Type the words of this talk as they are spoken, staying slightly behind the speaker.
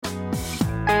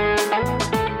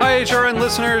HRN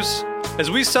listeners.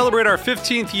 As we celebrate our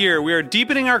 15th year, we are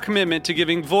deepening our commitment to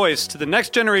giving voice to the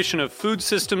next generation of food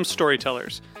systems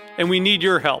storytellers, and we need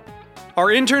your help. Our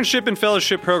internship and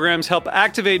fellowship programs help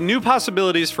activate new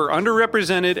possibilities for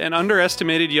underrepresented and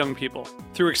underestimated young people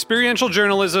through experiential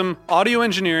journalism, audio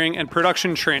engineering, and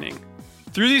production training.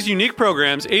 Through these unique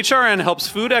programs, HRN helps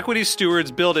food equity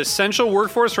stewards build essential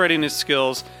workforce readiness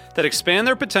skills that expand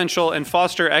their potential and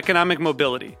foster economic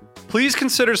mobility. Please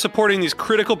consider supporting these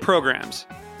critical programs.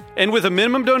 And with a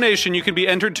minimum donation, you can be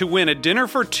entered to win a dinner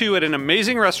for two at an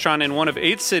amazing restaurant in one of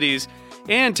 8 cities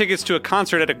and tickets to a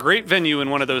concert at a great venue in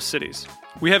one of those cities.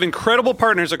 We have incredible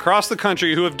partners across the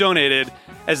country who have donated,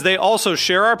 as they also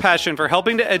share our passion for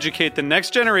helping to educate the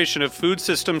next generation of food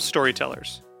systems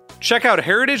storytellers. Check out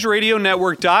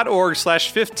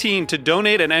heritageradionetwork.org/15 to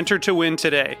donate and enter to win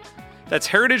today. That's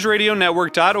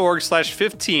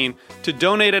heritageradionetwork.org/15 to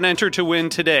donate and enter to win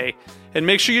today. And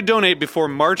make sure you donate before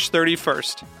March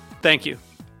 31st. Thank you.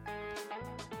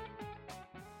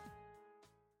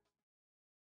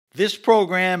 This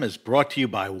program is brought to you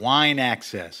by Wine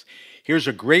Access. Here's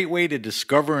a great way to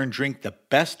discover and drink the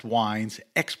best wines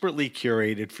expertly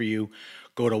curated for you.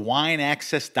 Go to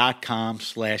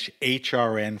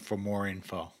wineaccess.com/HRN for more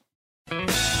info.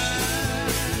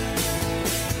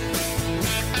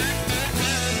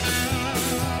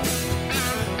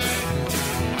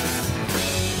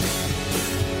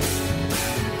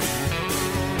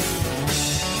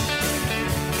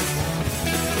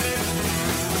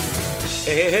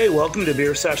 Hey, welcome to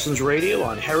Beer Sessions Radio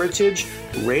on Heritage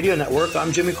Radio Network.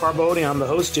 I'm Jimmy Carboni. I'm the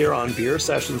host here on Beer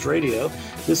Sessions Radio.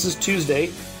 This is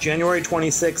Tuesday, January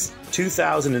 26,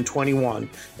 2021,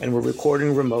 and we're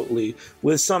recording remotely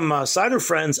with some cider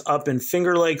friends up in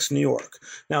Finger Lakes, New York.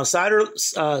 Now, Finger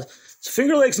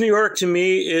Lakes, New York, to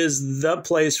me, is the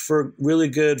place for really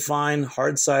good, fine,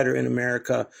 hard cider in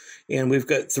America, and we've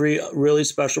got 3 really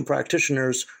special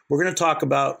practitioners. We're going to talk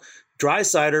about dry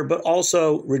cider, but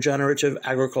also regenerative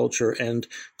agriculture, and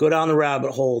go down the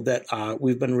rabbit hole that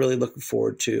we've been really looking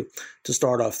forward to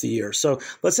start off the year. So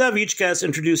let's have each guest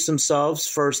introduce themselves.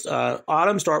 First,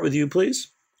 Autumn, start with you,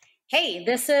 please. Hey,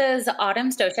 this is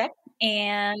Autumn Stochek,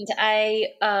 and I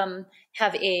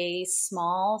have a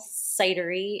small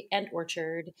cidery and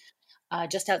orchard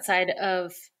just outside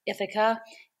of Ithaca,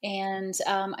 and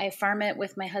I farm it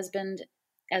with my husband,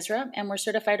 Ezra, and we're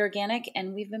certified organic,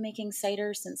 and we've been making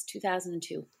cider since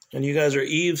 2002. And you guys are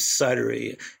Eve's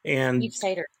Cidery. And Eve's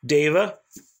Cider. Dava?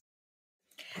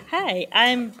 Hi,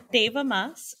 I'm Dava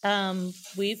Moss.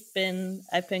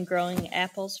 I've been growing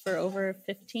apples for over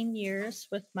 15 years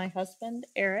with my husband,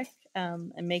 Eric,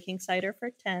 and making cider for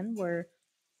 10. We're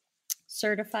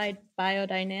certified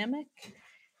biodynamic.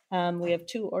 We have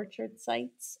 2 orchard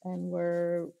sites, and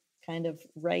we're kind of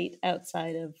right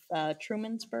outside of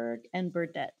Trumansburg and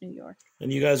Burdett, New York.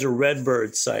 And you guys are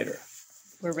Redbird Cider.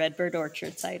 We're Redbird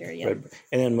Orchard Cider, yeah. Redbird.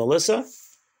 And then Melissa?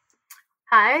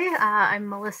 Hi, I'm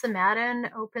Melissa Madden,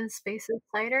 Open Spaces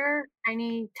Cider,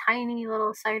 tiny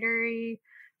little cidery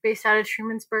based out of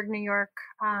Trumansburg, New York.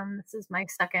 This is my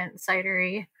second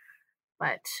cidery,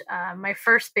 but my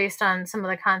first based on some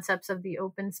of the concepts of the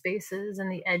open spaces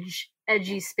and the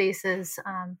edgy spaces,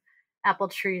 apple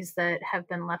trees that have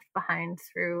been left behind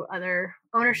through other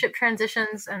ownership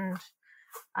transitions. And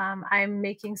I'm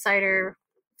making cider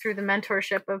through the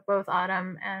mentorship of both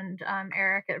Autumn and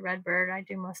Eric at Redbird. I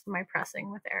do most of my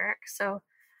pressing with Eric. So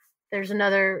there's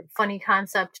another funny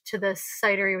concept to this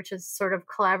cidery, which is sort of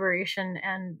collaboration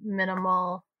and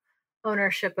minimal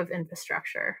ownership of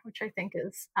infrastructure, which I think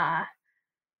is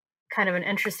kind of an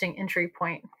interesting entry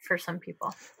point for some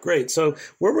people. Great. So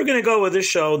where we're going to go with this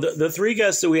show, the 3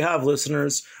 guests that we have,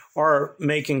 listeners, are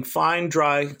making fine,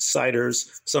 dry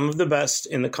ciders, some of the best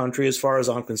in the country as far as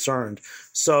I'm concerned.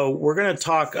 So we're going to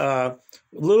talk a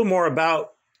little more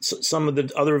about some of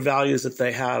the other values that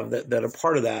they have that are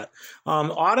part of that.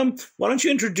 Autumn, why don't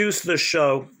you introduce the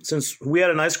show, since we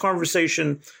had a nice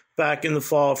conversation back in the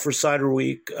fall for Cider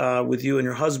Week with you and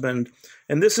your husband.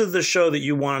 And this is the show that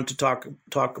you wanted to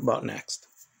talk about next.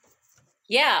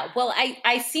 Yeah, well,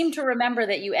 I seem to remember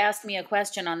that you asked me a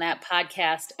question on that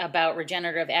podcast about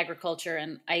regenerative agriculture,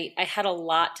 and I had a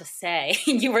lot to say.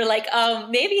 You were like,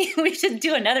 maybe we should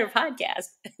do another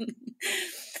podcast.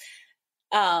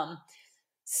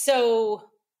 So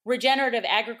regenerative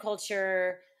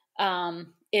agriculture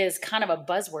is kind of a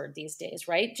buzzword these days,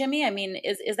 right, Jimmy? I mean,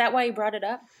 is that why you brought it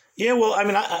up? Yeah, well, I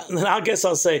mean, I guess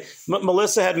I'll say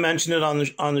Melissa had mentioned it on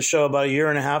the show about a year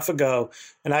and a half ago,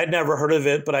 and I'd never heard of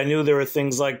it, but I knew there were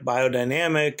things like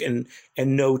biodynamic and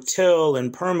no-till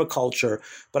and permaculture,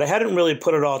 but I hadn't really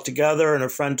put it all together. And a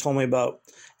friend told me about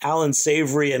Allen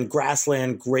Savory and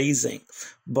grassland grazing.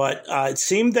 But it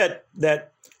seemed that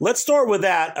let's start with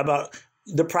that, about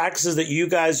the practices that you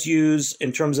guys use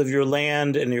in terms of your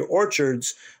land and your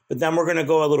orchards, but then we're going to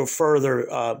go a little further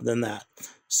than that.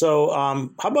 So how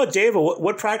about David?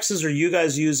 What practices are you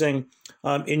guys using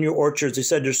in your orchards? They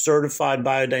said you're certified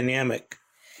biodynamic.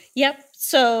 Yep.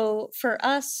 So for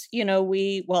us,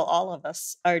 all of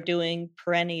us are doing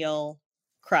perennial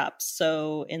crops.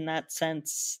 So in that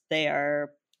sense,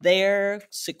 they're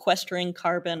sequestering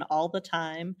carbon all the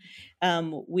time.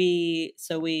 We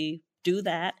do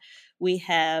that. We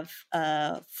have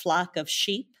a flock of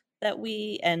sheep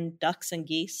and ducks and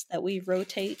geese that we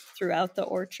rotate throughout the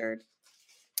orchard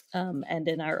and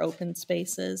in our open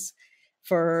spaces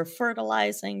for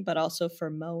fertilizing, but also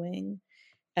for mowing.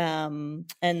 And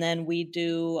then we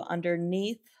do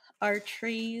underneath our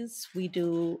trees, we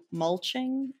do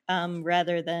mulching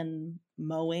rather than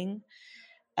mowing.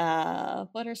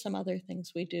 What are some other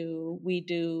things we do? We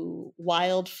do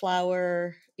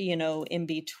wildflower, in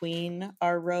between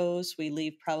our rows. We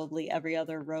leave probably every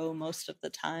other row most of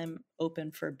the time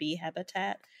open for bee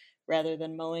habitat rather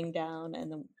than mowing down.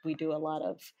 And then we do a lot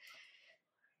of,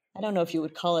 I don't know if you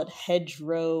would call it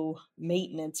hedgerow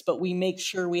maintenance, but we make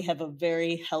sure we have a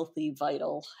very healthy,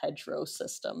 vital hedgerow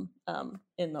system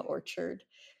in the orchard.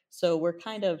 So we're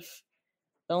the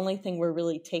only thing we're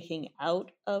really taking out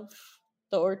of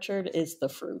the orchard is the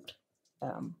fruit,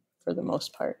 for the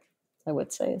most part, I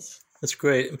would say. That's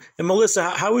great. And Melissa,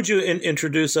 how would you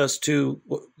introduce us to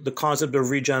the concept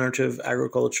of regenerative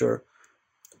agriculture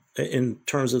in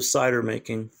terms of cider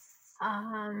making?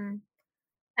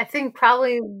 I think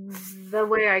probably the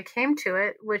way I came to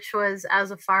it, which was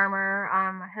as a farmer.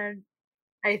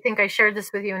 I think I shared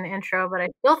this with you in the intro, but I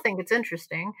still think it's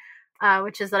interesting,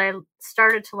 which is that I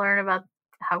started to learn about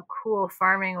how cool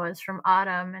farming was from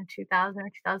Autumn in 2000 or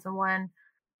 2001.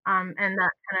 And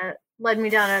that kind of led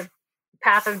me down a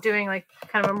path of doing like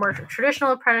kind of a more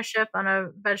traditional apprenticeship on a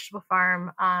vegetable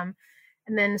farm, and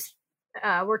then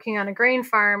working on a grain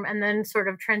farm, and then sort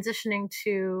of transitioning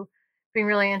to being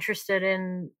really interested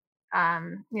in,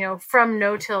 from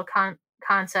no-till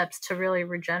concepts to really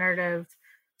regenerative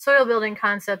soil building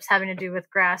concepts having to do with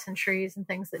grass and trees and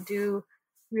things that do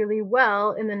really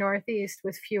well in the Northeast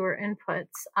with fewer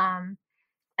inputs.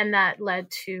 And that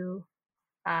led to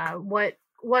what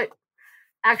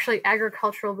actually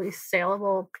agriculturally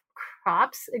saleable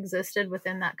crops existed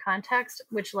within that context,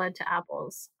 which led to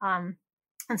apples. And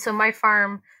so my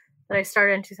farm that I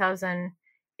started in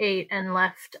 2008 and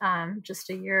left just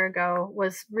a year ago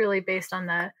was really based on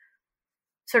the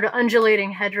sort of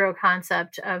undulating hedgerow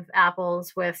concept of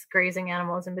apples with grazing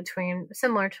animals in between,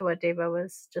 similar to what Deva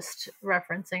was just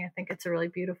referencing. I think it's a really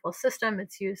beautiful system.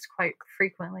 It's used quite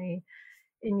frequently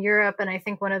in Europe. And I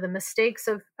think one of the mistakes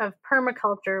of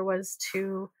permaculture was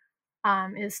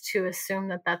is to assume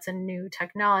that that's a new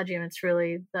technology, and it's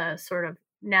really the sort of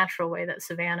natural way that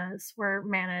savannas were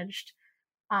managed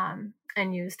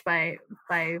and used by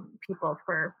people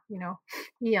for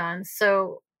eons.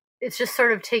 So it's just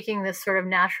sort of taking this sort of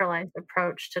naturalized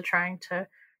approach to trying to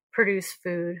produce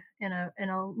food in a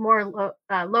more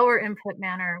lower input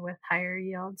manner with higher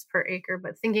yields per acre,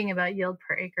 but thinking about yield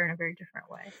per acre in a very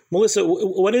different way. Melissa,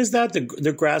 what is that?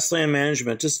 The grassland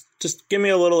management? Just give me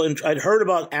a little. I'd heard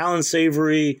about Allen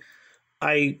Savory.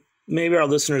 Maybe our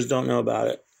listeners don't know about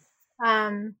it.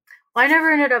 Well, I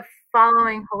never ended up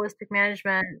following holistic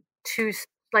management to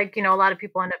a lot of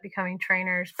people end up becoming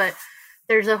trainers, but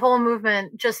there's a whole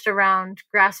movement just around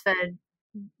grass-fed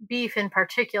beef in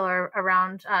particular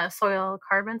around soil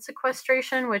carbon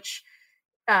sequestration, which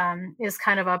is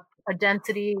kind of a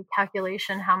density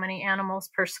calculation, how many animals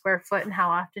per square foot and how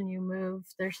often you move.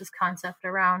 There's this concept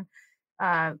around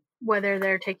whether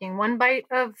they're taking one bite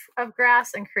of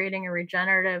grass and creating a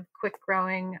regenerative, quick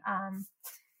growing,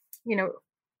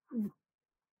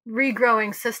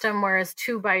 regrowing system, whereas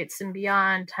 2 bites and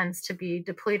beyond tends to be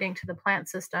depleting to the plant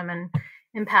system and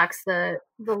impacts the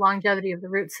longevity of the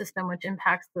root system, which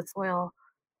impacts the soil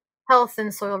health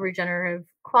and soil regenerative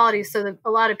qualities. So that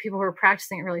a lot of people who are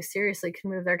practicing it really seriously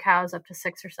can move their cows up to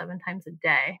 6 or 7 times a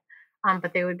day,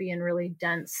 but they would be in really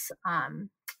dense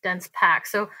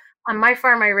packs. So on my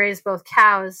farm, I raise both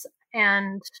cows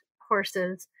and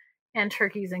horses and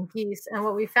turkeys and geese. And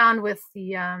what we found with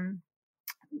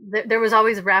there was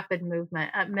always rapid movement.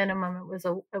 At minimum, it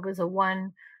was a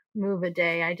 1 move a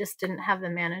day. I just didn't have the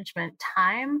management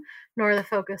time nor the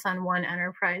focus on one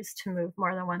enterprise to move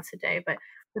more than once a day. But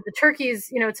with the turkeys,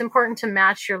 it's important to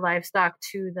match your livestock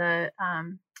to the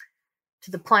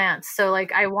plants. So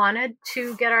like I wanted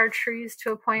to get our trees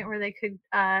to a point where they could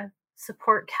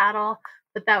support cattle,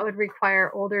 but that would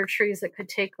require older trees that could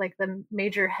take like the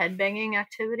major head banging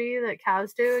activity that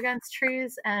cows do against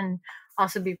trees and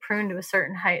also be pruned to a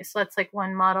certain height. So that's like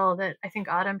one model that I think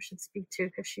Autumn should speak to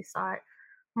because she saw it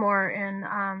more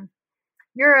in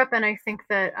Europe. And I think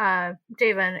that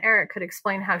Dava and Eric could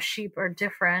explain how sheep are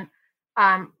different.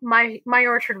 My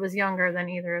orchard was younger than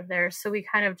either of theirs, so we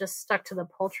kind of just stuck to the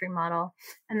poultry model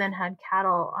and then had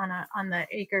cattle on the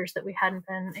acres that we hadn't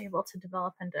been able to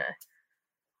develop into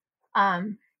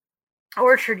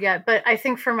orchard yet. But I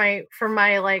think for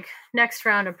my like next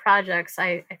round of projects,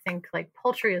 I think like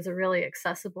poultry is a really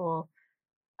accessible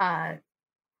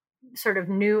sort of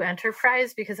new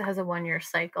enterprise because it has a 1-year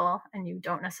cycle and you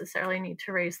don't necessarily need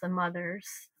to raise the mothers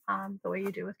the way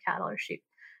you do with cattle or sheep.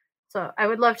 So I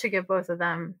would love to give both of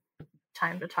them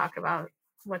time to talk about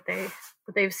what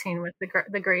they've seen with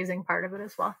the grazing part of it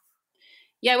as well.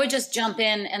 Yeah, I would just jump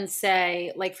in and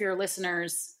say, like, for your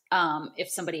listeners, if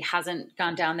somebody hasn't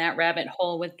gone down that rabbit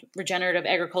hole with regenerative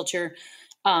agriculture,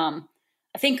 I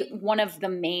think one of the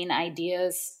main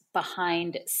ideas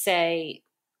behind, say,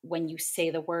 when you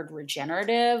say the word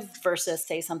regenerative versus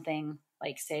say something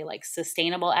like, say, like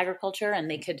sustainable agriculture,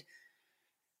 and they could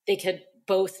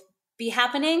both be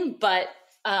happening, but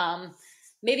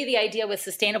maybe the idea with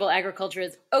sustainable agriculture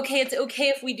is, okay, it's okay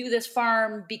if we do this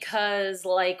farm because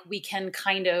like we can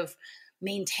kind of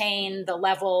maintain the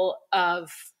level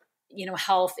of, you know,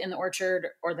 health in the orchard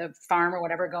or the farm or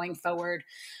whatever going forward.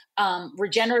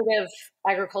 Regenerative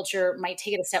agriculture might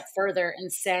take it a step further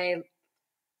and say,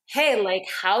 hey, like,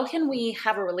 how can we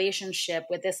have a relationship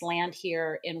with this land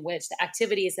here in which the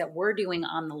activities that we're doing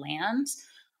on the land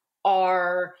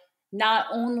are not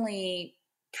only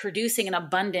producing an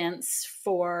abundance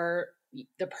for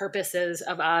the purposes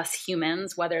of us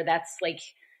humans, whether that's like,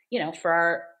 you know,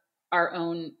 for our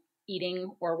own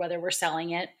eating or whether we're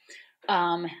selling it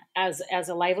as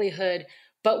a livelihood,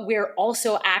 but we're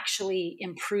also actually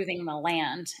improving the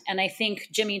land. And I think,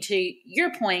 Jimmy, to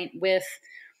your point with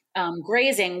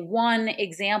grazing, one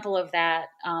example of that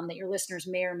that your listeners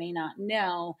may or may not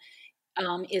know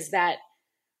is that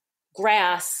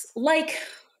grass, like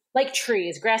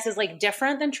trees, grass is like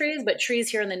different than trees, but trees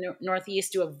here in the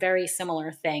Northeast do a very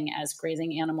similar thing as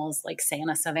grazing animals, like say in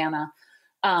a savanna,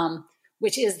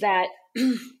 which is that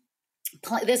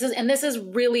this is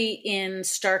really in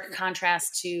stark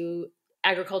contrast to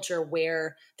agriculture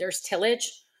where there's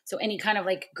tillage. So any kind of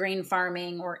like grain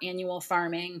farming or annual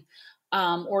farming,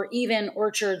 or even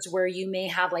orchards where you may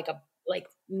have like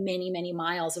many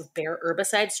miles of bare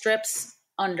herbicide strips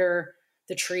under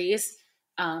the trees.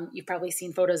 You've probably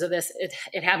seen photos of this.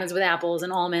 It happens with apples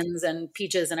and almonds and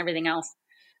peaches and everything else.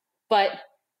 But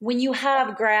when you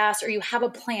have grass or you have a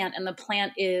plant and the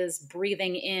plant is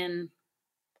breathing in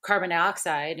carbon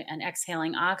dioxide and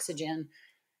exhaling oxygen,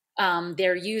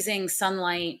 they're using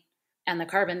sunlight and the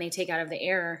carbon they take out of the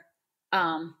air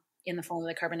in the form of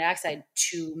the carbon dioxide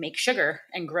to make sugar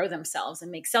and grow themselves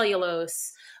and make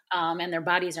cellulose, and their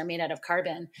bodies are made out of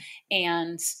carbon.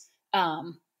 And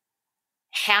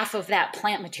half of that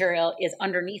plant material is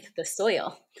underneath the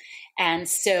soil. And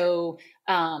so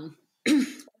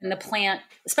the plant,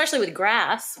 especially with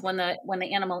grass, when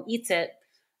the animal eats it,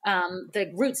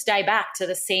 the roots die back to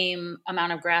the same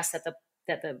amount of grass that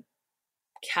the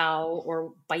cow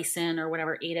or bison or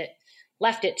whatever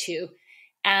left it to.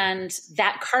 And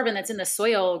that carbon that's in the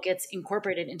soil gets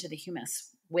incorporated into the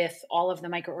humus with all of the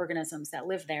microorganisms that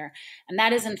live there. And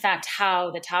that is in fact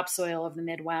how the topsoil of the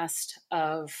Midwest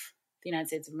of the United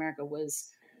States of America was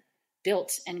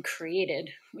built and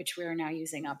created, which we are now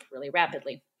using up really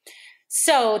rapidly.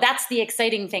 So that's the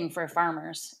exciting thing for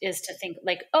farmers, is to think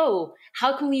like, oh,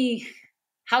 how can we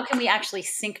actually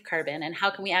sink carbon, and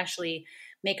how can we actually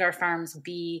make our farms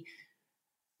be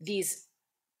these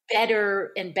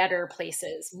better and better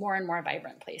places, more and more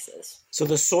vibrant places. So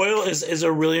the soil is a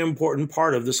really important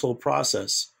part of this whole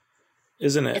process,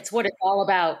 isn't it? It's what it's all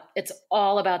about. It's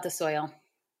all about the soil,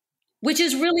 which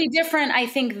is really different, I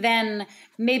think, than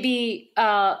maybe,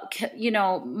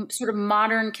 sort of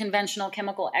modern conventional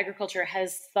chemical agriculture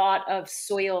has thought of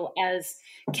soil as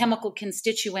chemical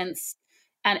constituents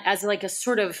and as like a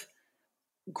sort of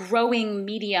growing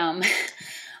medium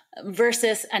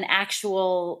versus an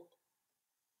actual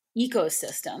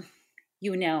ecosystem,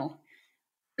 Well,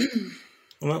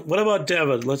 what about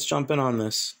Dava? Let's jump in on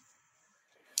this.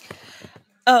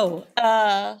 Oh,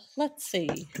 let's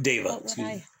see.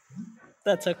 Dava.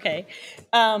 That's okay.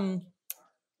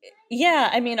 Yeah,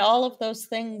 I mean, all of those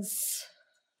things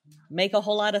make a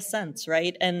whole lot of sense,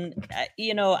 right? And,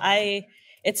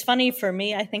 it's funny for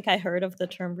me, I think I heard of the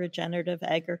term regenerative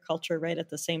agriculture right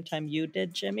at the same time you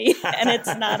did, Jimmy. And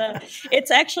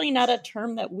it's actually not a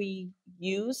term that we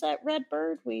use at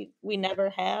Redbird. We never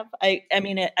have. I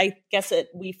mean, I guess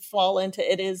we fall into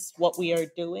it is what we are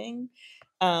doing.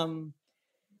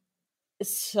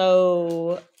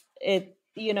 So it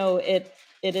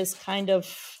is kind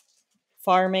of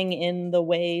farming in the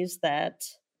ways that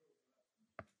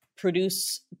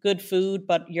produce good food,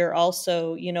 but you're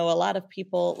also, a lot of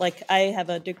people, like I have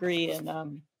a degree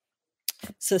in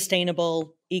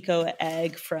sustainable eco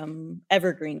ag from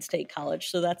Evergreen State College.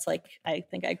 So that's like, I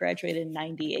think I graduated in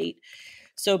 98.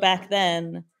 So back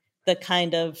then, the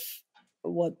kind of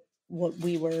what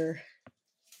we were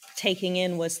taking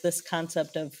in was this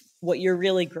concept of what you're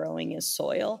really growing is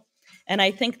soil. And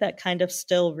I think that kind of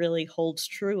still really holds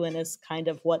true and is kind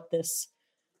of what this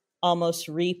almost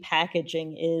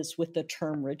repackaging is with the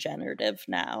term regenerative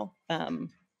now.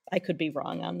 I could be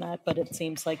wrong on that, but it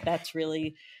seems like that's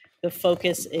really the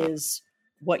focus is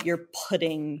what you're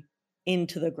putting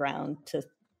into the ground to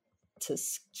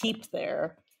keep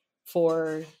there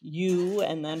for you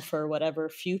and then for whatever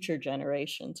future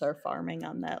generations are farming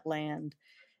on that land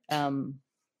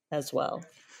as well.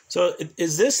 So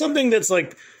is this something that's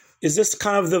like, is this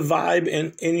kind of the vibe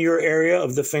in your area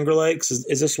of the Finger Lakes?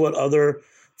 Is this what other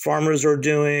farmers are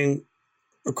doing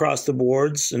across the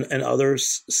boards and other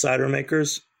cider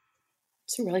makers?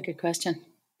 It's a really good question.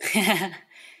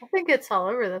 I think it's all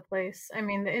over the place. I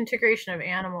mean, the integration of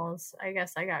animals, I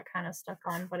guess I got kind of stuck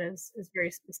on, but is very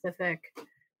specific.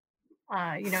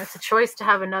 It's a choice to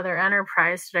have another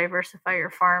enterprise to diversify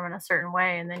your farm in a certain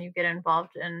way, and then you get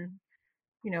involved in,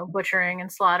 butchering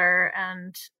and slaughter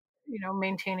and,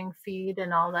 maintaining feed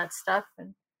and all that stuff.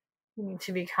 And you need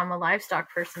to become a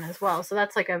livestock person as well. So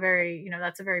that's like a very,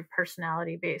 that's a very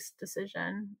personality-based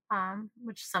decision,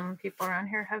 which some people around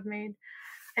here have made.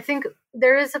 I think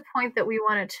there is a point that we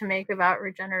wanted to make about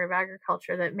regenerative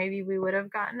agriculture that maybe we would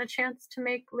have gotten a chance to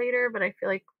make later, but I feel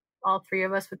like all three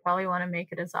of us would probably want to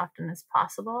make it as often as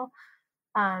possible.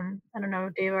 I don't know,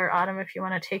 Dave or Autumn, if you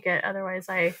want to take it. Otherwise,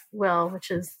 I will,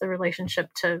 which is the relationship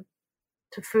to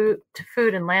food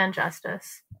and land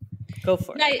justice. Go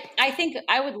for it. I think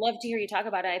I would love to hear you talk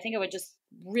about it. I think I would just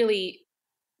really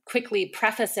quickly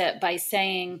preface it by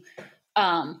saying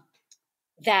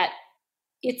that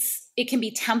it can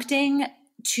be tempting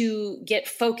to get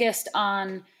focused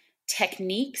on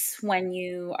techniques when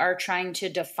you are trying to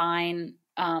define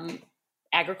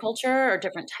agriculture or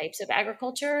different types of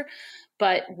agriculture.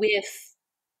 But with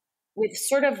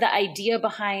sort of the idea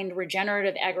behind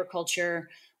regenerative agriculture,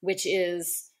 which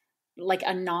is like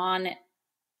a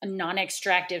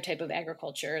non-extractive type of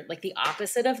agriculture, like the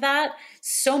opposite of that,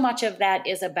 so much of that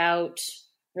is about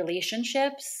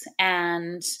relationships,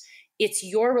 and it's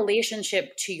your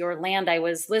relationship to your land. I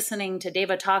was listening to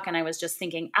Deva talk and I was just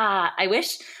thinking, I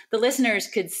wish the listeners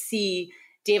could see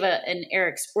Deva and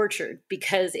Eric's orchard,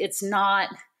 because it's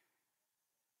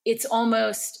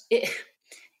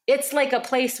like a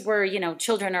place where,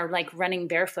 children are like running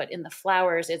barefoot in the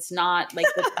flowers. It's not like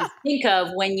what you think of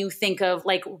when you think of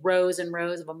like rows and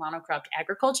rows of a monocropped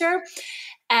agriculture.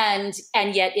 And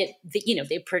yet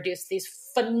they produce these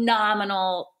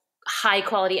phenomenal high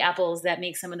quality apples that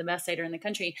make some of the best cider in the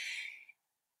country.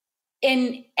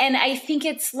 And I think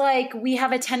it's like we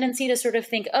have a tendency to sort of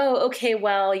think, oh, okay,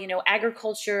 well,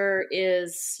 agriculture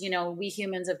is, we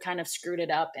humans have kind of screwed it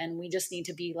up and we just need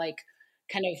to be like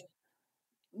kind of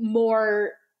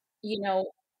more,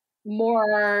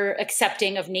 more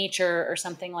accepting of nature or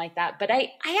something like that. But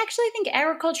I actually think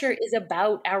agriculture is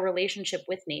about our relationship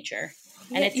with nature,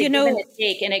 and it's a give and a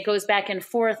take, and it goes back and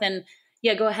forth. And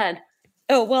yeah, go ahead.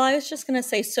 Oh, well, I was just going to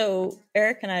say, so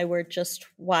Eric and I were just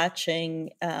watching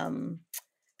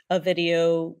a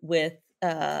video with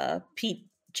Pete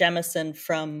Jemison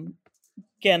from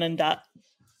Ganondagan.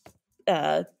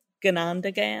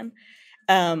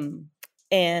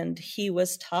 And he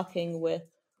was talking with,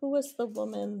 who was the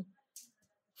woman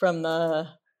from the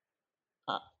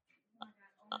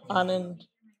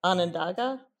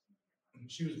Onondaga?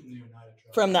 She was from the Oneida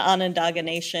tribe. From the Onondaga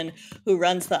Nation, who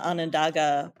runs the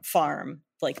Onondaga farm,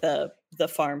 like the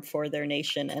farm for their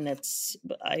nation. And it's,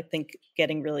 I think,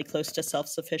 getting really close to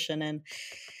self-sufficient. And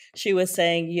she was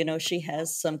saying, she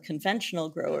has some conventional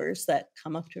growers that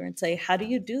come up to her and say, how do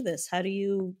you do this? How do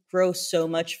you grow so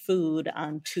much food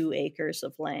on 2 acres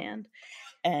of land?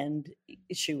 And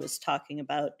she was talking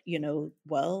about,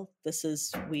 well, this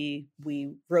is, we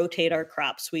rotate our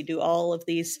crops. We do all of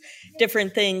these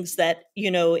different things that,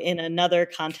 in another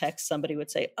context, somebody would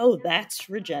say, oh, that's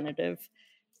regenerative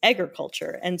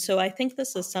agriculture. And so I think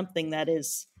this is something that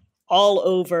is all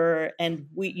over, and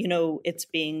it's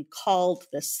being called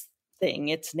this thing.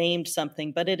 It's named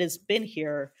something, but it has been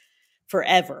here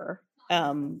forever.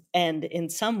 And in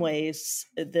some ways,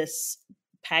 this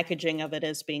packaging of it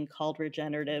as being called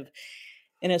regenerative,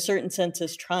 in a certain sense,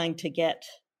 is trying to get,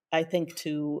 I think,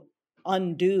 to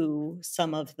undo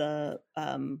some of the,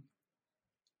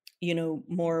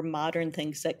 more modern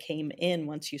things that came in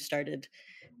once you started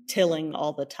tilling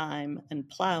all the time and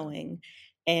plowing.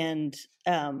 And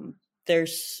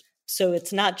so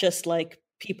it's not just like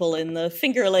people in the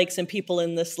Finger Lakes and people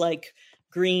in this like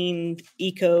green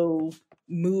eco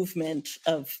movement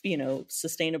of,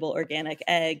 sustainable organic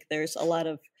ag. There's a lot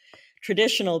of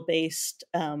traditional based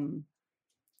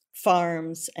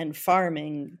farms and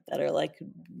farming that are like,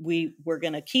 we're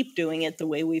going to keep doing it the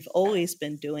way we've always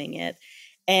been doing it.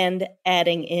 And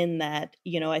adding in that,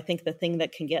 I think the thing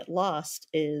that can get lost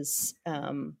is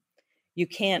you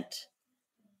can't,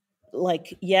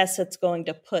 like, yes, it's going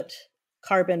to put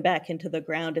carbon back into the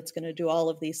ground. It's going to do all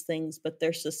of these things, but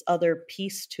there's this other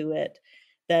piece to it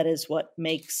that is what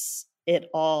makes it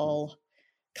all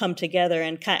come together.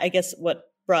 And I guess what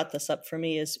brought this up for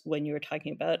me is when you were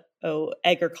talking about,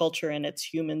 agriculture and its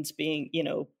humans being,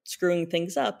 screwing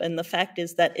things up. And the fact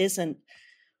is that isn't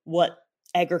what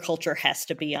agriculture has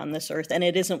to be on this earth. And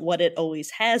it isn't what it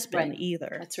always has been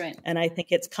either. That's right. And I think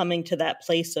it's coming to that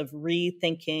place of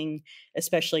rethinking,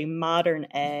 especially modern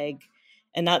ag,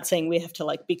 and not saying we have to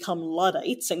like become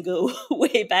Luddites and go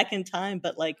way back in time,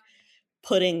 but like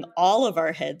putting all of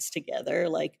our heads together,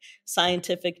 like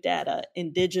scientific data,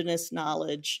 indigenous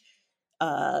knowledge,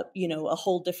 a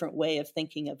whole different way of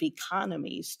thinking of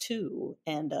economies too,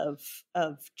 and of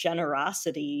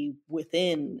generosity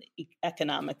within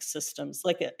economic systems.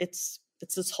 Like it's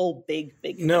this whole big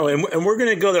no, thing. And we're going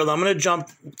to go there. I'm going to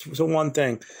jump to one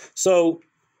thing. So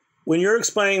when you're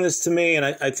explaining this to me, and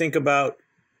I think about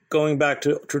going back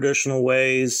to traditional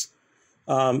ways,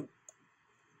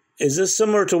 is this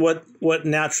similar to what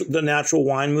the natural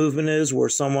wine movement is, where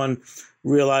someone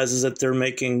realizes that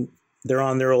they're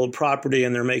on their old property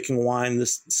and they're making wine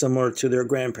this similar to their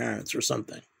grandparents or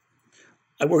something?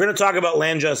 We're going to talk about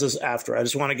land justice after. I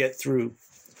just want to get through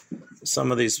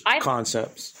some of these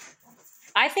concepts.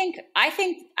 I think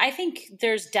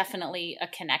there's definitely a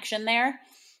connection there.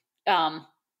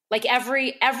 Like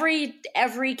every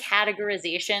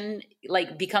categorization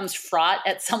like becomes fraught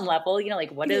at some level,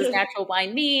 like what does natural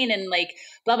wine mean? And like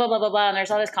blah, blah, blah, blah, blah. And there's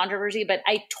all this controversy, but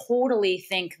I totally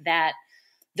think that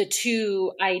the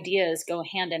two ideas go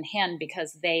hand in hand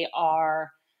because they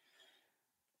are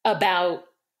about,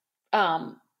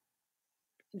 I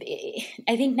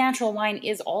think natural wine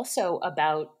is also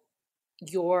about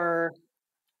your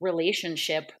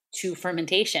relationship to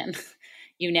fermentation,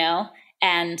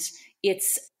 and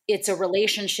it's a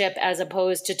relationship as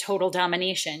opposed to total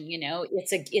domination.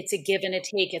 It's a give and a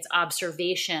take. It's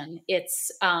observation.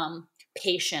 It's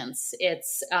patience.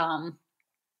 It's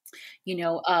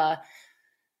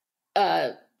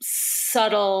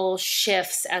subtle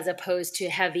shifts as opposed to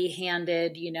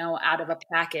heavy-handed, out of a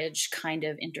package kind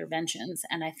of interventions.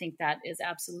 And I think that is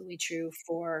absolutely true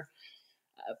for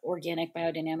organic,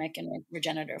 biodynamic, and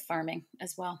regenerative farming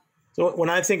as well. So when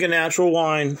I think of natural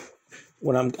wine,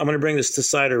 when I'm going to bring this to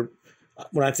cider,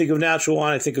 when I think of natural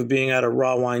wine, I think of being at a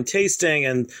raw wine tasting,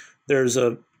 and there's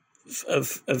a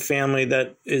family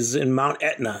that is in Mount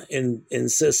Etna in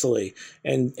Sicily,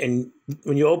 and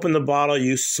when you open the bottle,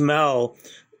 you smell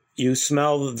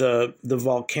the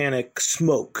volcanic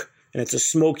smoke, and it's a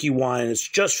smoky wine. It's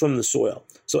just from the soil.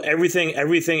 So everything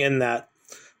in that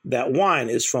wine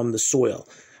is from the soil.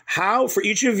 How, for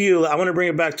each of you, I want to bring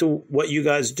it back to what you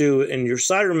guys do in your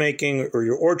cider making or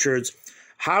your orchards.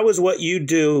 How is what you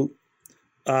do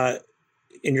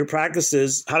in your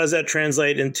practices, how does that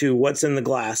translate into what's in the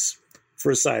glass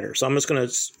for cider? So I'm just going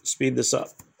to speed this up.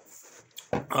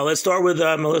 Let's start with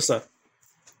Melissa.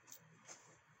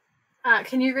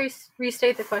 Can you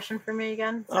restate the question for me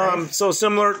again? So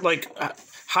similar, like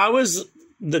how is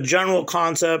the general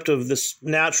concept of this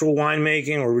natural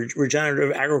winemaking or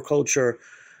regenerative agriculture,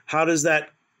 how does that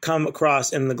come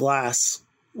across in the glass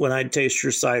when I taste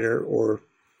your cider or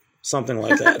something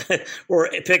like that? Or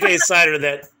pick a cider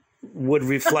that would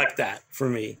reflect that for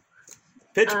me.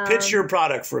 Pitch your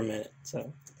product for a minute.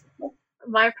 So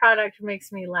my product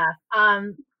makes me laugh.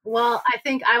 Well, I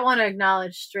think I want to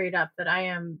acknowledge straight up that I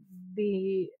am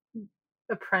the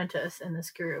apprentice in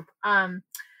this group.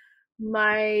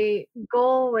 My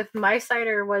goal with my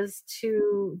cider was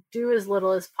to do as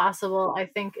little as possible. I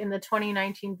think in the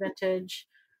 2019 vintage,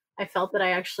 I felt that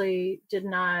I actually did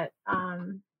not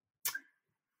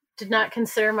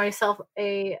consider myself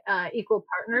a equal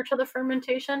partner to the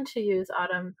fermentation, to use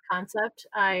Autumn's concept.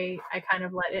 I kind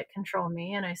of let it control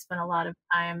me, and I spent a lot of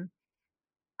time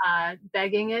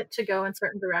begging it to go in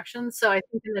certain directions. So I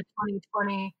think in the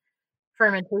 2020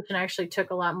 fermentation actually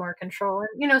took a lot more control.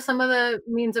 And, some of the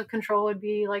means of control would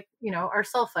be like, our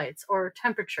sulfites or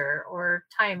temperature or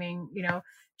timing,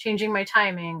 changing my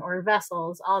timing or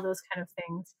vessels, all those kind of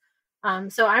things.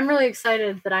 So I'm really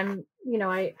excited that I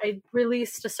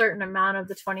released a certain amount of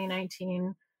the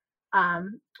 2019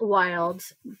 wild,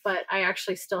 but I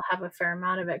actually still have a fair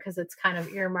amount of it because it's kind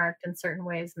of earmarked in certain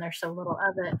ways and there's so little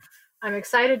of it. I'm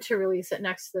excited to release it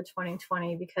next to the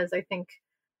 2020 because I think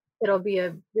it'll be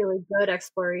a really good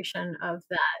exploration of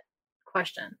that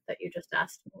question that you just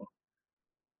asked me.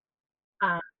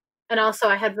 And also,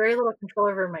 I had very little control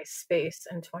over my space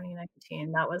in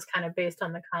 2019. That was kind of based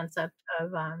on the concept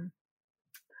of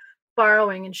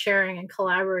borrowing and sharing and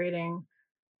collaborating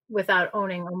without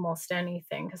owning almost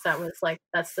anything, because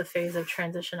that's the phase of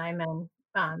transition I'm in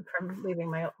from leaving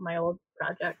my old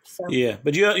project. So yeah,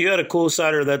 but you had a cool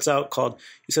cider that's out called,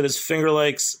 you said it's Finger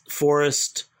Lakes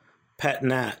Forest Pet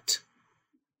Nat.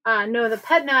 No, the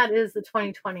Pet Nat is the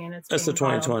 2020, and that's the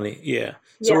 2020. Wild. Yeah.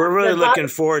 So we're really looking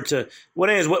forward to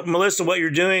Melissa, what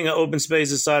you're doing at Open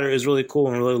Spaces Cider is really cool,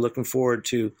 and really looking forward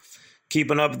to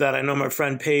keeping up with that. I know my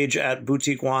friend Paige at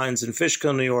Boutique Wines in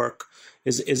Fishkill, New York,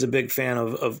 is a big fan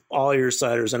of all your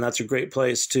ciders, and that's a great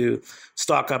place to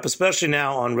stock up, especially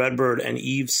now on Redbird and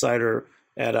Eve cider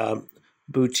at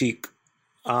Boutique.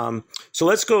 So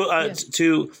let's go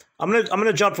to. I'm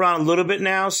gonna jump around a little bit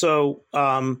now. So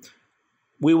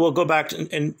we will go back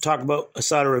and talk about a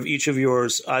cider of each of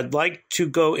yours. I'd like to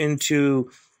go into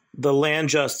the land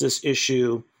justice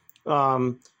issue.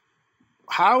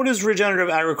 How does regenerative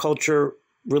agriculture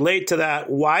relate to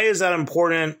that? Why is that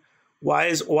important?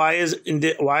 Why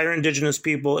are Indigenous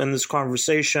people in this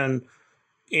conversation?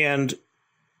 And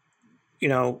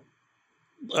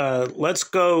let's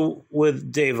go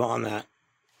with Dave on that.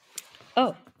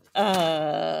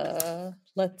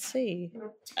 Let's see.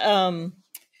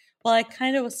 Well, I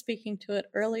kind of was speaking to it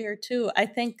earlier too. I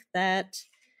think that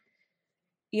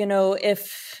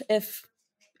if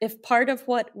part of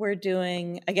what we're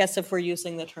doing, I guess if we're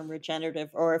using the term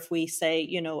regenerative, or if we say,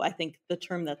 I think the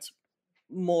term that's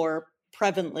more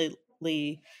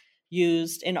prevalently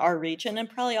used in our region and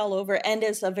probably all over, and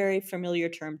is a very familiar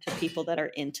term to people that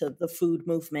are into the food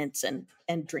movements and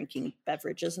drinking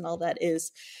beverages and all that,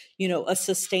 is, a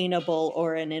sustainable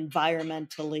or an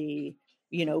environmentally,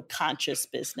 conscious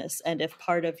business. And if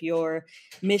part of your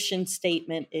mission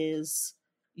statement is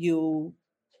you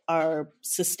are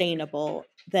sustainable,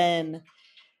 then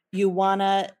you want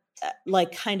to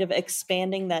kind of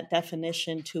expanding that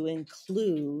definition to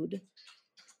include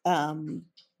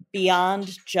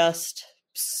beyond just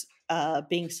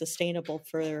being sustainable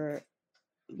for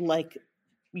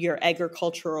your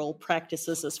agricultural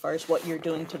practices as far as what you're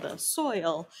doing to the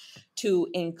soil, to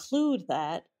include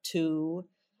that to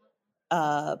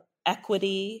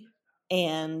equity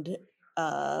and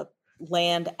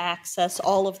land access,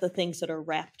 all of the things that are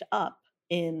wrapped up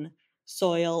in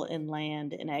soil and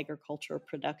land and agricultural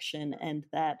production, and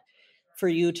that for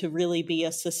you to really be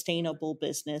a sustainable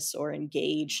business or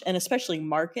engage, and especially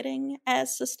marketing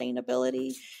as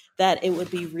sustainability, that it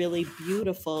would be really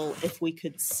beautiful if we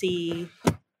could see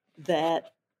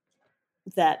that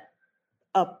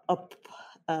a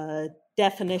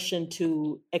definition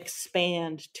to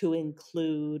expand to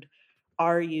include,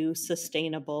 are you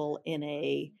sustainable in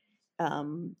a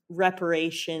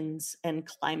reparations and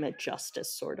climate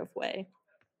justice sort of way?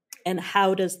 And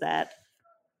how does that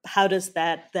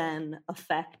then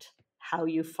affect how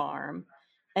you farm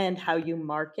and how you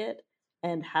market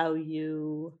and how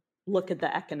you look at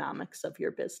the economics of your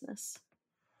business?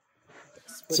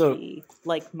 This would be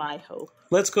like my hope.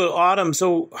 Let's go, Autumn.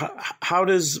 So how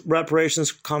does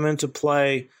reparations come into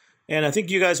play? And I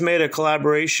think you guys made a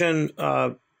collaboration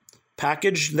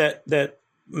package that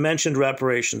mentioned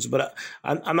reparations, but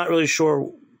I'm not really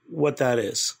sure what that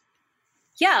is.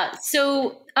 Yeah.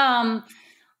 So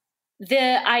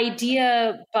the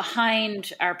idea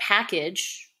behind our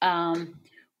package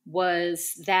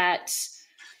was that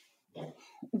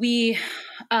we,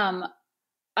 kind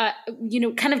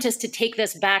of just to take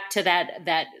this back to that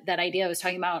idea I was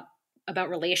talking about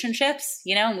relationships,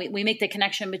 we make the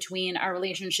connection between our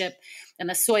relationship and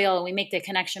the soil. We make the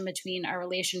connection between our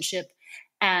relationship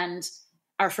and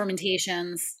our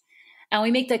fermentations. And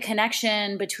we make the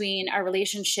connection between our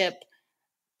relationship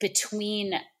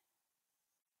between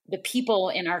the people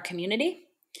in our community.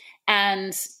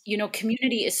 And,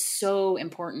 community is so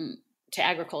important to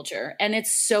agriculture, and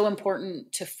it's so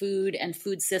important to food and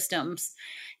food systems.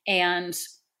 And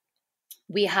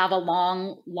we have a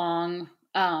long,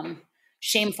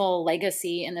 shameful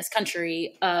legacy in this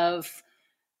country of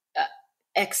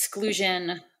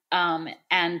exclusion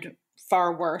and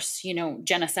far worse,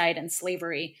 genocide and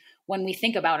slavery when we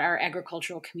think about our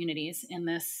agricultural communities in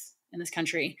this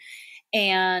country.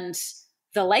 And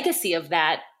the legacy of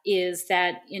that is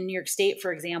that in New York State,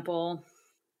 for example,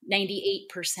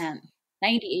 98%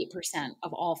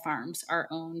 of all farms are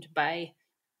owned by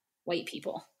white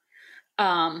people.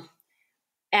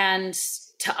 And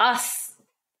to us,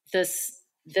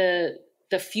 the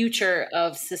future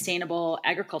of sustainable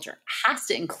agriculture has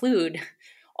to include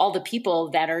all the people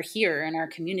that are here in our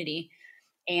community,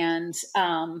 and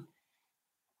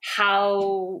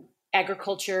how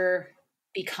agriculture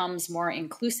becomes more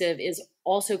inclusive is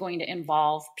also going to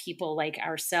involve people like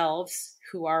ourselves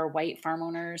who are white farm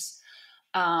owners,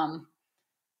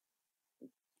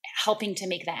 helping to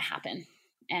make that happen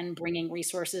and bringing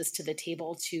resources to the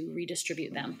table to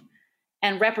redistribute them.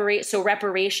 And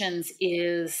reparations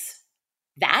is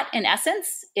that in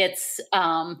essence. It's,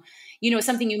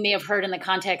 something you may have heard in the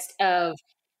context of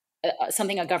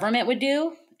something a government would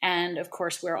do. And of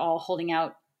course, we're all holding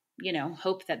out,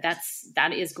 hope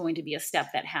that is going to be a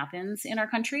step that happens in our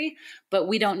country, but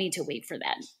we don't need to wait for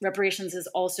that. Reparations is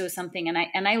also something,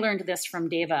 and I learned this from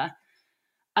Deva,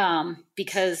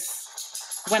 because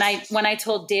when I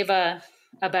told Deva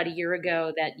about a year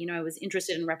ago that, I was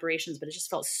interested in reparations, but it just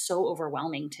felt so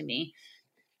overwhelming to me.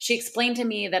 She explained to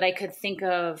me that I could think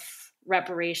of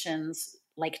reparations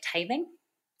like tithing.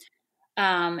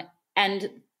 And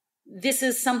this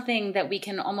is something that we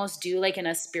can almost do like in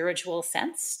a spiritual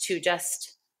sense, to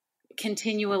just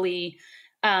continually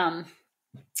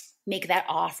make that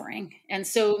offering. And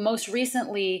so most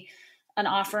recently, an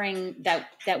offering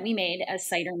that we made as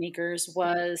cider makers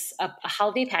was a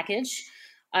holiday package.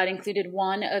 It included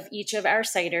one of each of our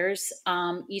ciders.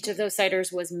 Each of those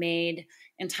ciders was made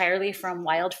entirely from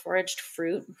wild foraged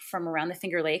fruit from around the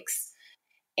Finger Lakes.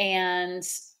 And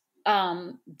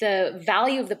the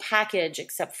value of the package,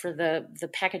 except for the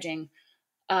packaging,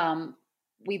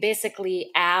 we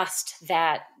basically asked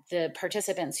that the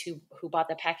participants who bought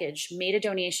the package made a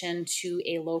donation to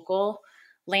a local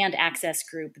land access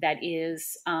group that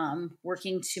is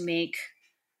working to make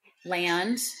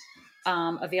land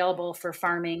available for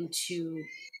farming to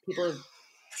people who've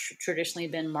traditionally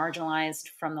been marginalized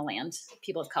from the land,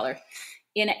 people of color,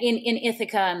 in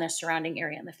Ithaca and the surrounding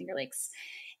area in the Finger Lakes.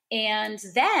 And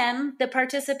then the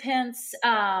participants,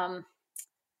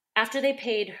 after they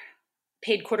paid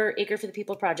Quarter Acre for the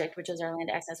People Project, which is our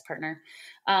land access partner,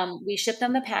 we shipped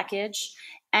them the package,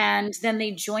 and then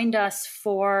they joined us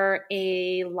for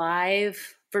a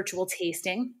live virtual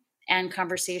tasting and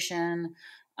conversation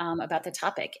about the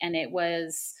topic. And it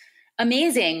was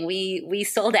amazing. We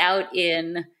sold out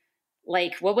in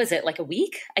what was it, like a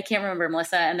week? I can't remember,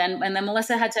 Melissa. And then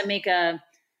Melissa had to make a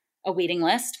waiting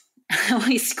list.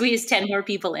 We squeezed 10 more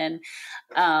people in.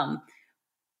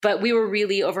 But we were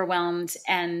really overwhelmed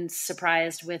and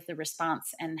surprised with the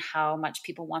response and how much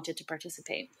people wanted to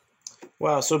participate.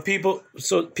 Wow. So people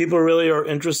really are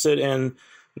interested in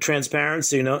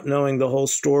transparency, knowing the whole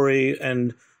story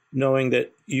and knowing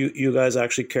that you guys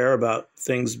actually care about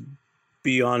things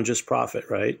beyond just profit,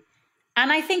 right?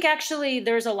 And I think actually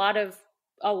there's a lot of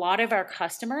our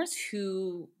customers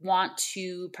who want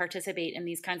to participate in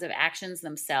these kinds of actions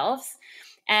themselves.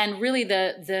 And really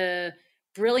the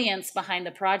brilliance behind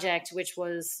the project, which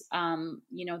was,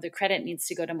 the credit needs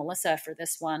to go to Melissa for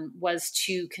this one, was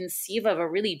to conceive of a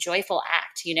really joyful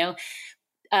act,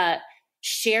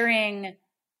 sharing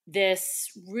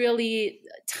this really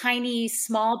tiny,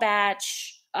 small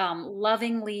batch,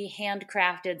 lovingly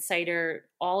handcrafted cider,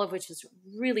 all of which was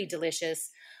really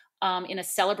delicious, in a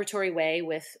celebratory way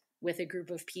with a group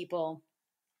of people,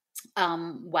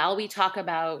 while we talk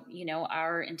about,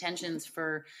 our intentions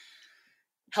for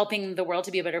helping the world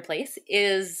to be a better place.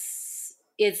 Is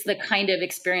the kind of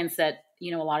experience that,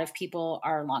 a lot of people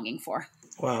are longing for.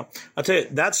 Wow. I'll tell you,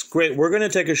 that's great. We're going to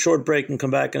take a short break and come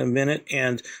back in a minute,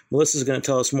 and Melissa's going to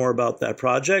tell us more about that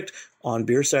project on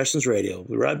Beer Sessions Radio.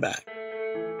 We'll be right back.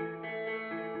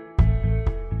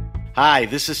 Hi,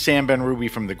 this is Sam Ben-Ruby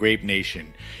from the Grape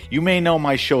Nation. You may know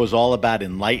my show is all about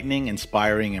enlightening,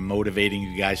 inspiring, and motivating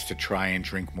you guys to try and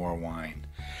drink more wine.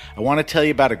 I want to tell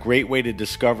you about a great way to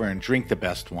discover and drink the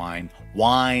best wine,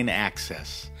 Wine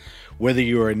Access. Whether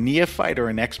you're a neophyte or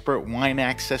an expert, Wine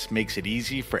Access makes it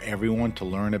easy for everyone to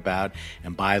learn about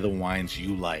and buy the wines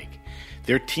you like.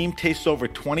 Their team tastes over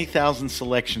 20,000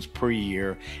 selections per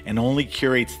year and only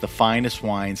curates the finest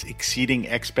wines, exceeding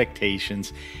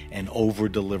expectations and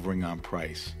over-delivering on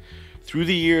price. Through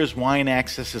the years, Wine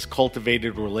Access has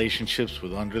cultivated relationships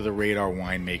with under-the-radar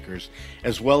winemakers,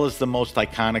 as well as the most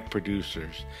iconic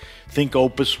producers. Think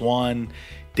Opus One,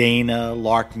 Dana,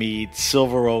 Larkmead,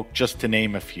 Silver Oak, just to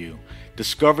name a few.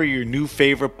 Discover your new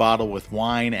favorite bottle with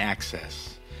Wine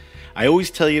Access. I always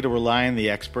tell you to rely on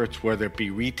the experts, whether it be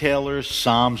retailers,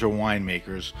 somms, or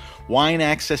winemakers. Wine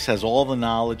Access has all the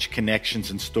knowledge,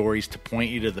 connections, and stories to point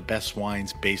you to the best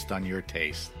wines based on your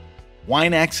taste.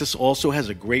 Wine Access also has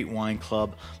a great wine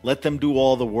club. Let them do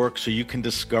all the work so you can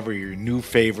discover your new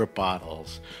favorite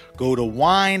bottles. Go to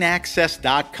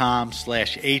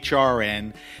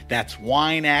wineaccess.com/HRN. That's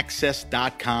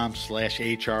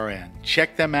wineaccess.com/HRN.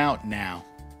 Check them out now.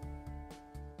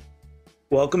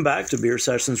 Welcome back to Beer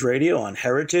Sessions Radio on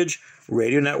Heritage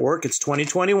Radio Network. It's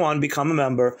 2021. Become a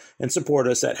member and support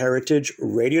us at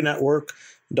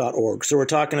heritageradionetwork.org. So we're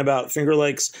talking about Finger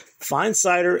Lakes fine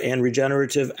cider and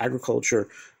regenerative agriculture.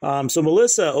 So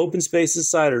Melissa, Open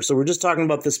Spaces Cider. So we're just talking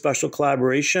about this special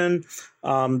collaboration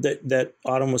that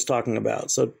Autumn was talking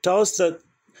about. So tell us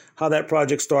how that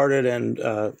project started and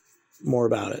more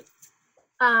about it.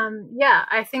 Yeah,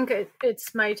 I think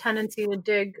it's my tendency to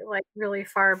dig like really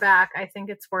far back. I think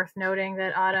it's worth noting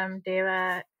that Autumn,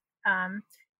 Deva,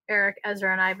 Eric,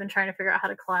 Ezra, and I have been trying to figure out how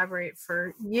to collaborate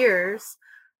for years.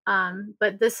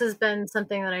 But this has been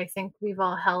something that I think we've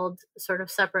all held sort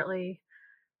of separately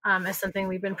as something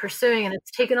we've been pursuing. And it's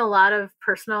taken a lot of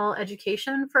personal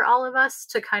education for all of us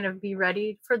to kind of be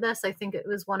ready for this. I think it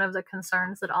was one of the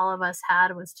concerns that all of us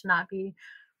had, was to not be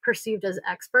perceived as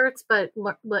experts, but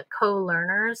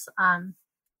co-learners. And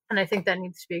I think that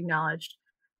needs to be acknowledged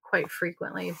quite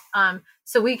frequently.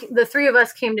 So the three of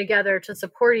us came together to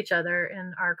support each other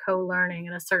in our co-learning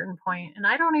at a certain point. And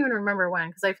I don't even remember when,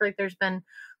 because I feel like there's been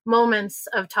moments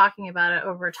of talking about it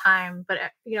over time, but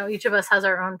each of us has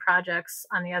our own projects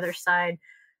on the other side.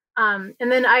 And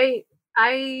then I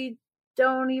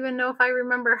don't even know if I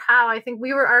remember how. I think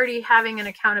we were already having an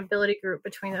accountability group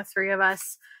between the three of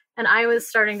us, and I was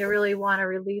starting to really want to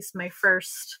release my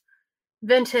first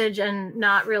vintage and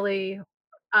not really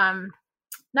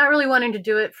wanting to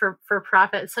do it for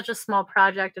profit. It's such a small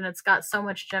project, and it's got so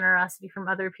much generosity from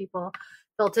other people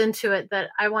built into it that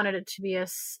I wanted it to be a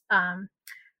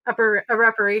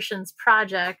reparations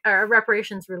project, or a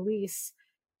reparations release.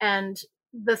 And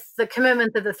the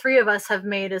commitment that the three of us have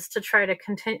made is to try to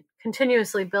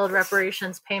continuously build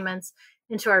reparations payments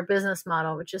into our business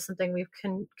model, which is something we've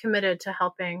committed to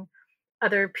helping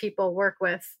other people work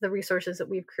with the resources that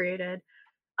we've created.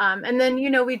 And then,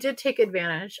 we did take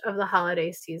advantage of the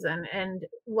holiday season. And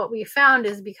what we found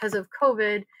is, because of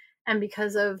COVID and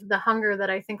because of the hunger that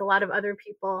I think a lot of other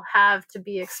people have to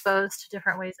be exposed to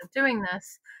different ways of doing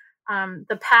this,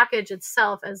 the package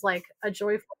itself as like a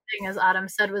joyful thing, as Autumn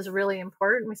said, was really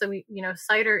important. So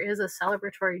cider is a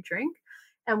celebratory drink,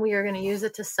 and we are going to use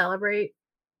it to celebrate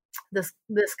this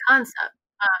concept.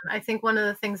 I think one of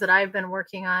the things that I've been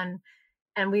working on,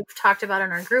 and we've talked about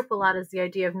in our group a lot, is the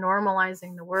idea of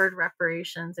normalizing the word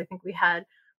reparations. I think we had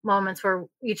moments where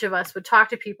each of us would talk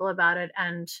to people about it,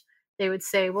 and they would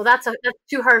say, well, that's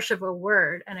too harsh of a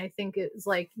word. And I think it's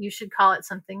like, you should call it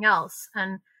something else.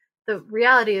 And the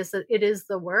reality is that it is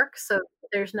the work. So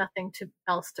there's nothing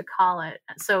else to call it.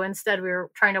 So instead, we were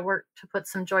trying to work to put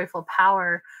some joyful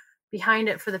power behind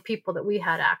it for the people that we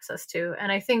had access to.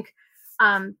 And I think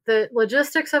the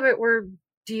logistics of it were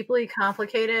deeply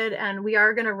complicated, and we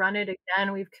are going to run it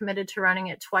again. We've committed to running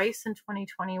it twice in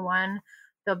 2021.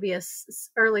 There'll be a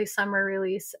early summer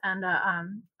release and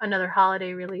another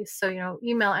holiday release. So,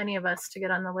 email any of us to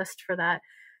get on the list for that.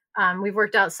 We've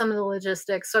worked out some of the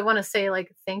logistics. So I want to say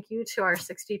thank you to our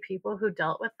 60 people who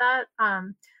dealt with that.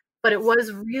 But it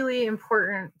was really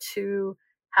important to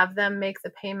have them make the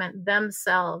payment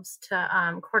themselves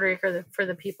to Quarter Acre for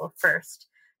the people first,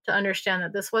 to understand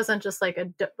that this wasn't just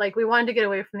we wanted to get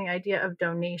away from the idea of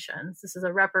donations. This is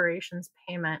a reparations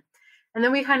payment. And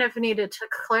then we kind of needed to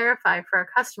clarify for our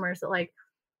customers that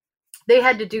they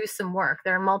had to do some work.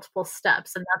 There are multiple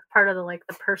steps, and that's part of the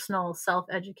personal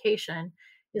self-education,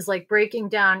 is breaking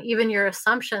down even your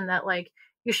assumption that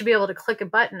you should be able to click a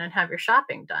button and have your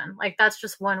shopping done. That's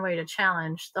just one way to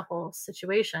challenge the whole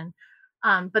situation.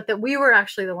 But that we were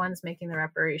actually the ones making the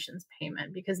reparations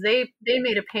payment, because they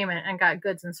made a payment and got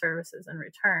goods and services in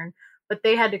return, but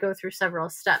they had to go through several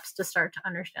steps to start to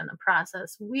understand the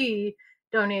process. We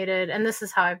donated, and this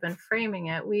is how I've been framing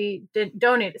it. We did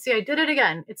donate. See, I did it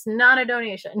again. It's not a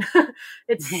donation.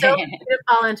 It's so easy to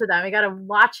fall into that. We got to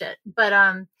watch it. But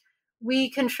we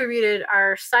contributed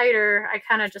our cider. I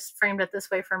kind of just framed it this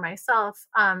way for myself.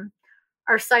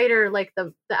 Our cider,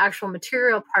 the actual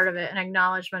material part of it, an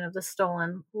acknowledgement of the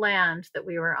stolen land that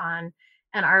we were on,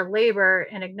 and our labor,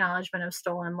 an acknowledgement of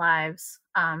stolen lives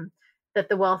that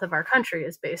the wealth of our country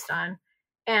is based on.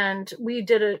 And we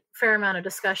did a fair amount of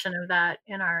discussion of that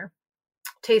in our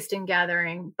tasting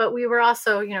gathering, but we were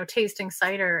also, tasting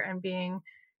cider and being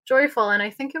joyful. And I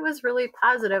think it was really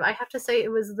positive. I have to say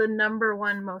it was the number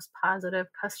one most positive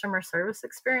customer service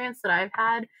experience that I've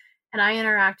had. And I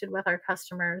interacted with our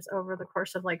customers over the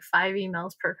course of like 5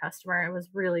 emails per customer. It was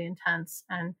really intense.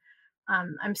 And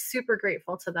I'm super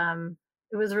grateful to them.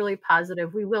 It was really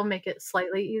positive. We will make it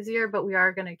slightly easier, but we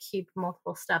are going to keep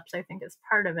multiple steps, I think, as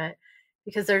part of it,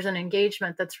 because there's an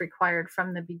engagement that's required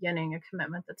from the beginning, a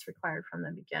commitment that's required from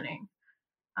the beginning.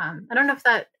 I don't know if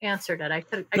that answered it. I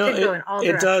could go in all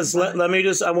directions. It does. Let me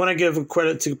just, I want to give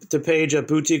credit to Paige at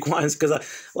Boutique Wines, because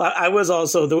I was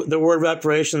also, the word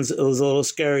reparations was a little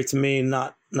scary to me,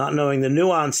 not knowing the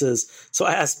nuances. So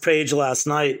I asked Paige last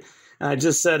night, and I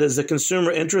just said, is the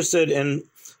consumer interested in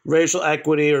racial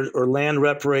equity or land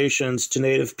reparations to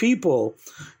Native people?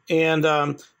 And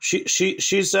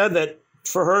she said that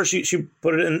for her, she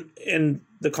put it in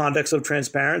the context of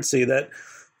transparency, that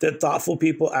thoughtful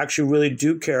people actually really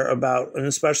do care about, and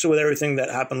especially with everything that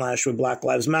happened last year with Black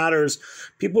Lives Matters,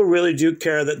 people really do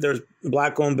care that there's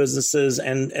Black-owned businesses,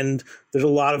 and there's a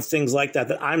lot of things like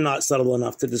that I'm not subtle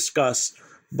enough to discuss.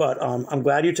 But I'm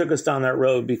glad you took us down that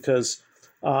road, because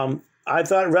I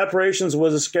thought reparations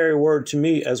was a scary word to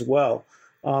me as well.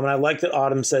 And I like that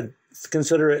Autumn said,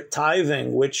 consider it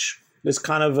tithing, which is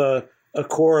kind of a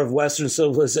core of Western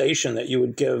civilization, that you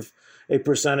would give a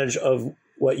percentage of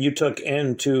what you took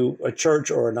into a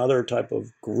church or another type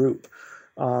of group.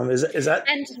 Is that?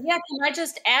 And yeah, can I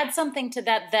just add something to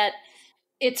that? That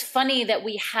it's funny that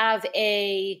we have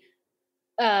a,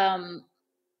 and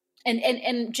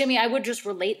Jimmy, I would just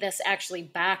relate this actually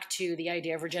back to the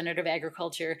idea of regenerative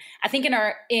agriculture. I think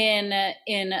in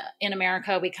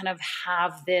America, we kind of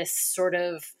have this sort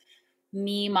of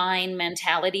me, mine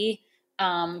mentality,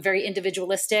 very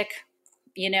individualistic,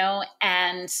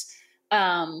 and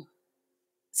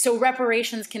so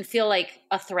reparations can feel like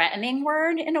a threatening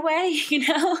word in a way,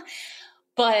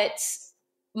 but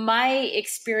my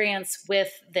experience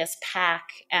with this pack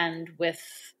and with,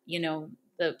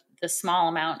 the small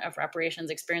amount of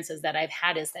reparations experiences that I've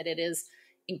had is that it is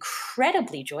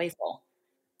incredibly joyful.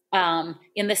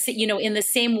 In the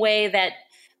same way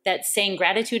that saying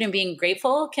gratitude and being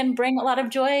grateful can bring a lot of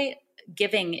joy,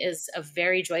 giving is a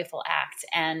very joyful act.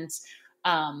 And,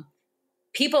 our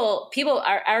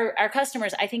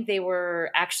customers, I think they were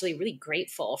actually really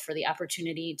grateful for the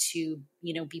opportunity to,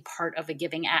 be part of a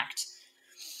giving act.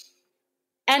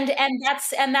 And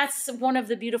that's one of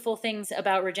the beautiful things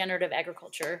about regenerative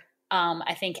agriculture.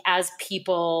 I think as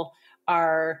people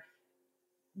are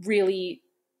really,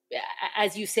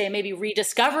 as you say, maybe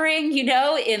rediscovering,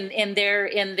 in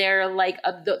their like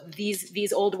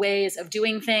these old ways of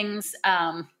doing things,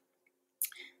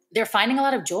 they're finding a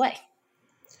lot of joy.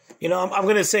 I'm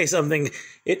going to say something.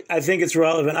 I think it's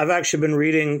relevant. I've actually been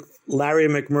reading Larry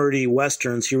McMurtry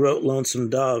Westerns. He wrote Lonesome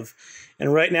Dove.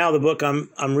 And right now, the book I'm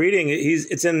reading,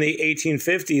 it's in the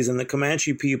 1850s, and the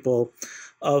Comanche people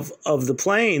of the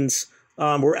plains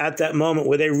were at that moment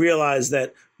where they realized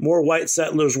that more white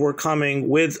settlers were coming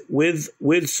with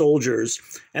soldiers,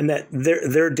 and that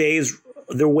their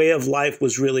way of life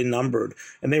was really numbered.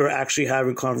 And they were actually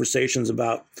having conversations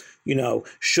about,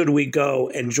 should we go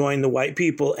and join the white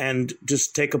people and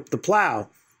just take up the plow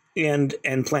and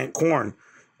plant corn?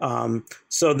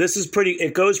 So this is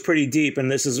it goes pretty deep.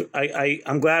 And this is,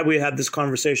 I'm glad we had this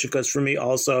conversation, because for me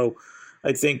also,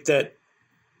 I think that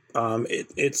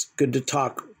it's good to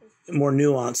talk more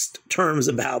nuanced terms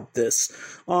about this.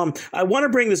 I want to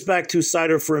bring this back to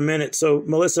cider for a minute. So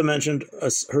Melissa mentioned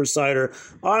her cider.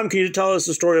 Autumn, can you tell us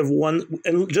the story of one?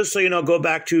 And just so you know, go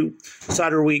back to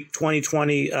Cider Week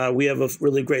 2020. We have a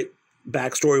really great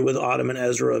backstory with Autumn and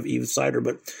Ezra of Eve Cider.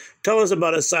 But tell us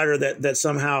about a cider that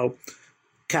somehow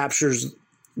captures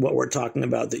what we're talking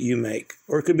about that you make.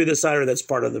 Or it could be the cider that's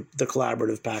part of the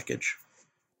collaborative package.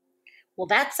 Well,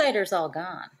 that cider's all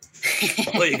gone.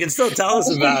 Well, you can still tell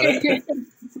us about it.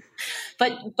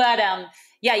 But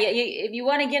yeah, if you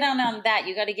want to get on that,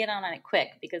 you got to get on it quick,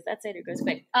 because that cider goes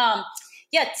quick.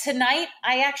 Tonight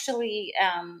I actually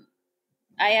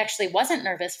wasn't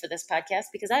nervous for this podcast,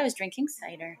 because I was drinking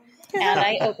cider, and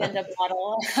I opened a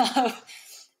bottle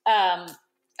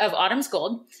of Autumn's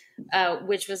Gold,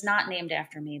 which was not named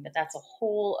after me, but that's a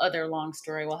whole other long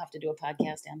story. We'll have to do a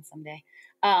podcast on someday.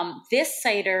 This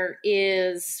cider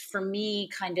is, for me,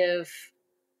 kind of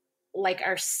like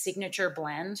our signature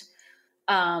blend.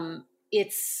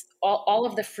 It's all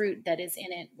of the fruit that is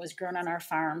in it was grown on our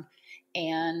farm.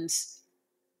 And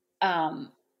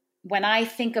when I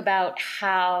think about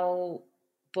how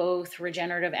both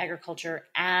regenerative agriculture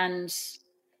and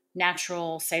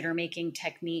natural cider making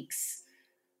techniques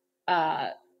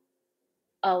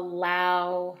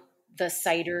allow the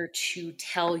cider to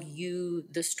tell you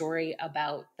the story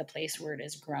about the place where it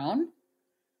is grown.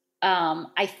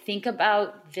 I think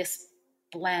about this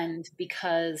blend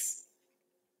because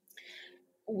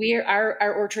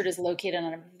our orchard is located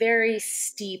on a very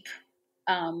steep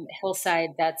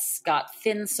hillside that's got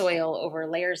thin soil over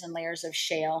layers and layers of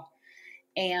shale,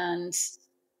 and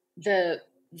the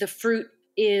fruit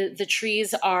is the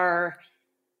trees are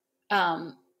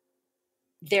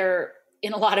they're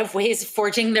in a lot of ways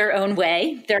forging their own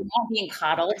way. They're not being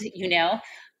coddled, you know.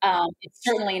 It's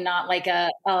certainly not like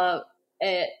a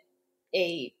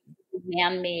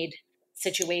man-made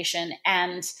situation,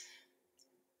 and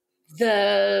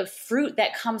the fruit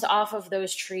that comes off of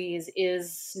those trees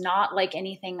is not like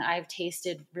anything I've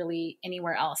tasted really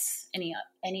anywhere else, any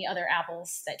other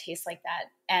apples that taste like that.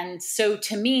 And so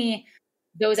to me,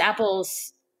 those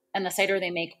apples and the cider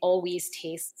they make always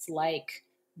tastes like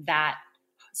that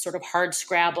sort of hard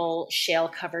scrabble, shale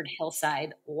covered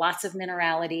hillside, lots of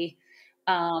minerality.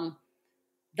 The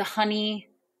honey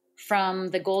from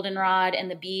the goldenrod and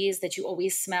the bees that you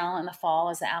always smell in the fall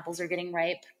as the apples are getting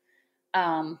ripe.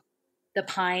 The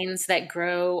pines that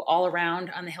grow all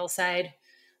around on the hillside.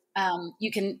 You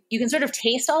can sort of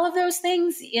taste all of those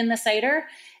things in the cider,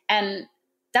 and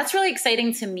that's really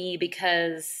exciting to me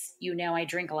because I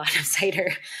drink a lot of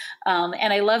cider,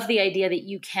 and I love the idea that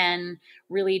you can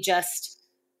really just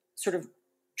sort of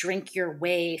drink your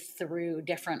way through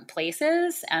different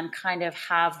places and kind of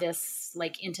have this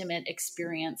like intimate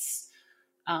experience.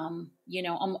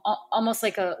 Almost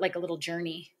like a little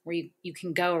journey where you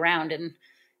can go around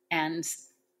and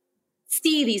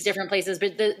see these different places,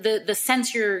 but the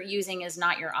sense you're using is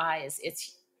not your eyes,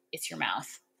 it's your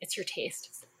mouth, it's your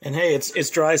taste. And hey, it's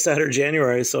dry cider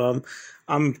January, so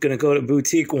I'm gonna go to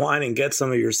Boutique Wine and get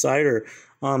some of your cider.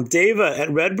 Dave,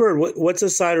 at Redbird, what's a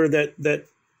cider that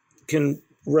can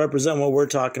represent what we're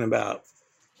talking about?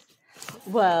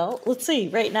 Well, let's see.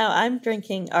 Right now, I'm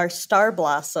drinking our Star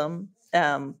Blossom,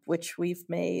 which we've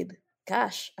made, I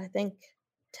think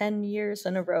 10 years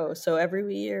in a row. So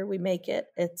every year we make it.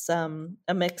 It's a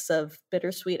mix of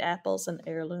bittersweet apples and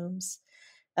heirlooms.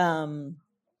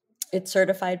 It's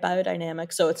certified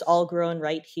biodynamic, so it's all grown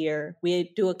right here.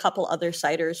 We do a couple other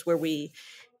ciders where we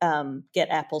get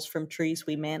apples from trees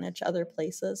we manage other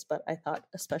places, but I thought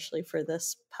especially for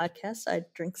this podcast,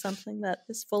 I'd drink something that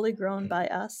is fully grown by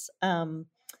us. And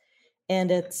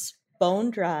it's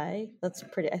bone dry. That's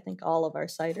pretty, I think all of our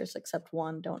ciders except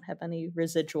one don't have any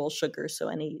residual sugar, so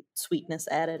any sweetness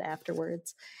added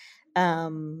afterwards.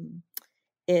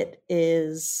 It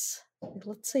is,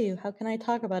 let's see, how can I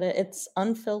talk about it? It's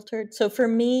unfiltered. So for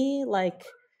me, like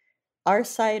our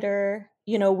cider,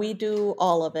 we do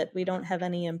all of it. We don't have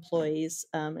any employees.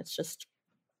 It's just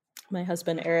my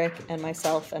husband, Eric, and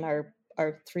myself and our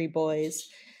three boys.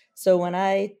 So when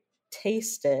I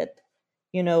taste it,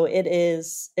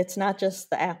 it's not just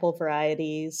the apple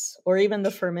varieties or even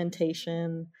the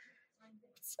fermentation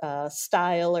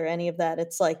style or any of that.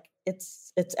 It's like,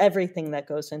 it's everything that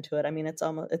goes into it. I mean,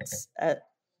 it's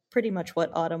pretty much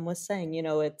what Autumn was saying.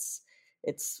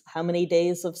 It's how many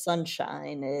days of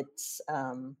sunshine. It's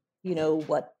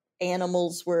what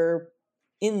animals were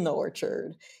in the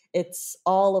orchard. It's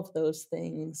all of those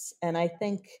things, and I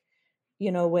think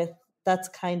that's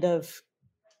kind of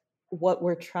what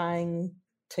we're trying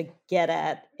to get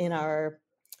at in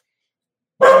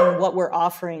what we're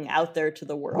offering out there to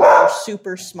the world. We're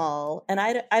super small, and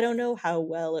I don't know how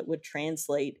well it would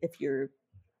translate if you're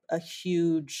a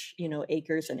huge,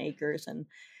 acres and acres and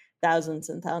thousands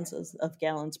of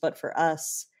gallons. But for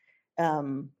us,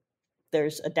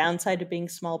 there's a downside to being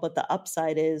small, but the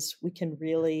upside is we can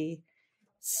really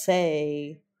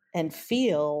say and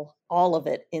feel all of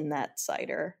it in that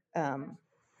cider.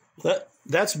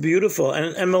 That's beautiful.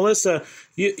 And Melissa,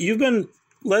 you've been,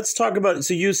 let's talk about it.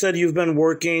 So you said you've been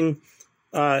working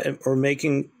or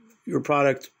making your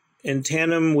product in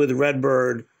tandem with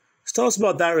Redbird. Tell us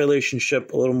about that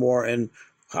relationship a little more and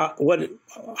what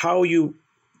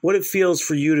it feels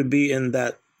for you to be in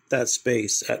that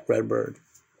space at Redbird.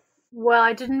 Well,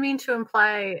 I didn't mean to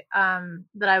imply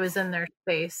that I was in their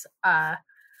space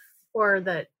or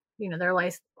that their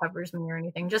license covers me or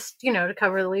anything. Just to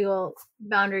cover the legal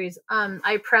boundaries.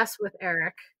 I press with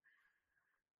Eric,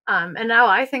 and now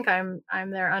I think I'm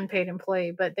their unpaid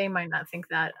employee, but they might not think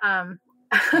that.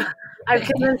 I've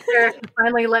convinced Eric to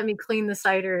finally let me clean the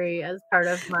cidery as part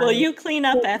of my. Well, you clean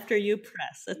up after you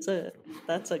press.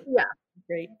 That's a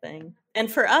great thing.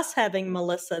 And for us, having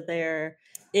Melissa there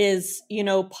is,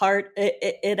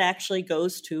 it actually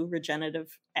goes to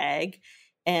regenerative ag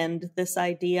and this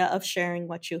idea of sharing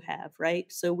what you have, right?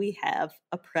 So we have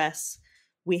a press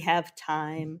we have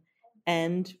time,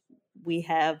 and we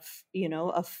have,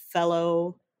 a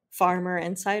fellow farmer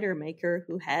and cider maker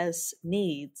who has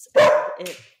needs.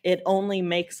 And it only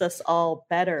makes us all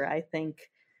better, I think,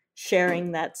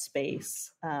 sharing that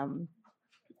space and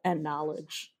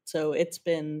knowledge. So it's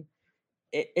been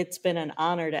an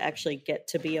honor to actually get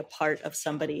to be a part of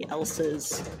somebody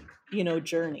else's,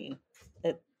 journey.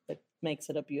 It makes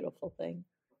it a beautiful thing.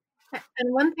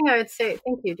 And one thing I would say,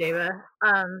 thank you, Dava.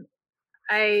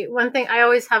 One thing I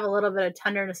always have a little bit of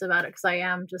tenderness about it because I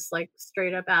am just like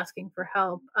straight up asking for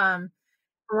help.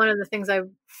 One of the things I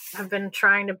have been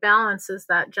trying to balance is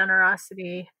that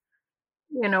generosity,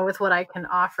 with what I can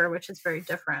offer, which is very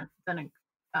different than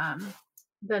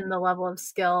the level of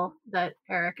skill that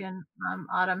Eric and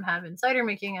Autumn have in cider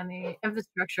making and the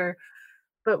infrastructure.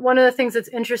 But one of the things that's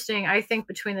interesting, I think,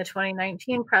 between the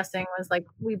 2019 pressing was like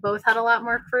we both had a lot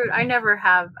more fruit. I never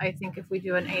have, I think if we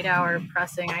do an 8-hour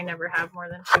pressing, I never have more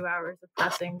than 2 hours of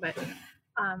pressing, but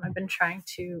I've been trying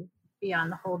to be on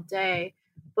the whole day.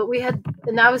 But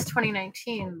and that was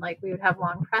 2019, like we would have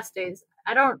long press days.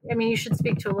 You should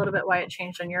speak to a little bit why it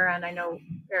changed on your end. I know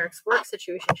Eric's work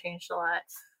situation changed a lot,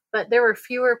 but there were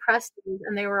fewer press days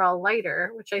and they were all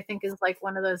lighter, which I think is like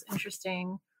one of those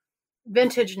interesting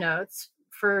vintage notes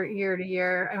for year to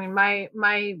year. I mean,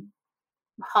 my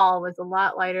haul was a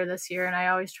lot lighter this year, and I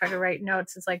always try to write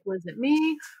notes. It's like, was it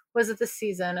me? Was it the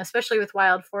season? Especially with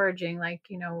wild foraging, like,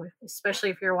 especially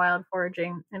if you're wild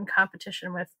foraging in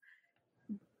competition with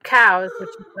cows, which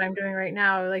is what I'm doing right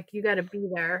now, like you got to be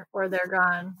there or they're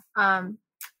gone.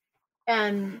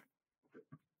 And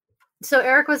so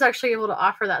Eric was actually able to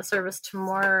offer that service to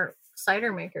more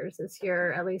cider makers this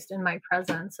year, at least in my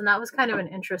presence. And that was kind of an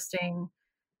interesting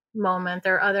moment.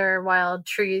 There are other wild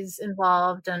trees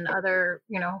involved and other,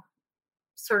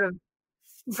 sort of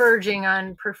verging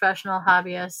on professional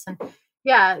hobbyists. And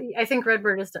yeah, I think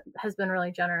Redbird has been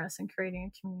really generous in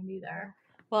creating a community there.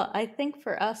 Well, I think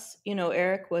for us,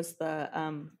 Eric was the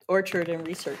orchard and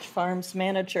research farms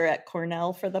manager at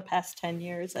Cornell for the past 10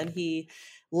 years, and he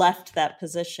left that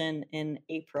position in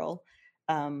April.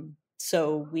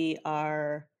 So we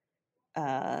are,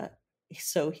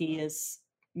 so he is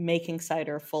making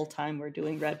cider full-time. We're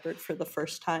doing Redbird for the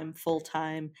first time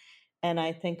full-time. And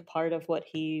I think part of what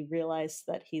he realized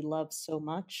that he loves so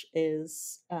much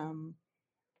is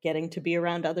getting to be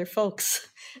around other folks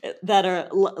that are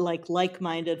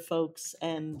like-minded folks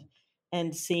and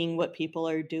seeing what people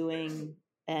are doing.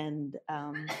 And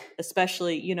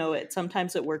especially,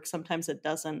 sometimes it works, sometimes it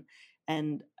doesn't.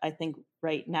 And I think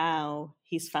right now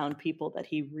he's found people that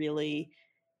he really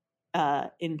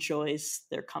enjoys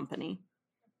their company.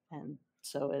 And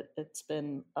so it's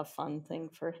been a fun thing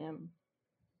for him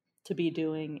to be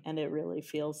doing. And it really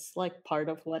feels like part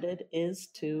of what it is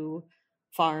to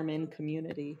farm in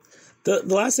community. The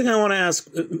last thing I want to ask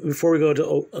before we go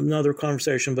to another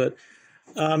conversation, but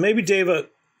maybe Dava,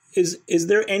 is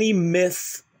there any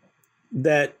myth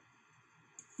that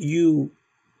you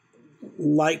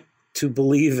like to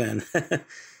believe in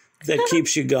that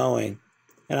keeps you going?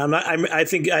 And I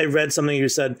think I read something you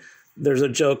said. There's a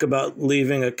joke about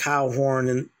leaving a cow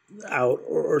horn out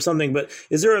or something. But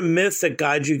is there a myth that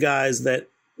guides you guys that,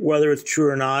 whether it's true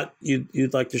or not,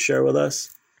 you'd like to share with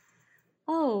us?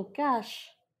 Oh gosh,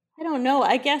 I don't know.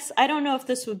 I guess I don't know if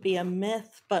this would be a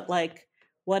myth, but like,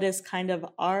 what is kind of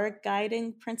our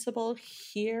guiding principle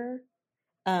here?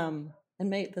 And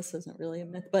maybe this isn't really a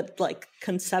myth, but like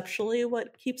conceptually,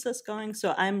 what keeps us going.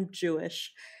 So I'm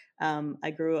Jewish.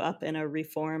 I grew up in a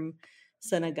Reform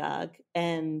synagogue,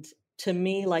 and to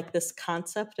me, like this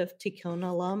concept of tikkun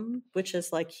olam, which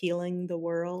is like healing the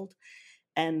world,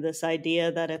 and this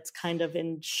idea that it's kind of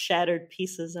in shattered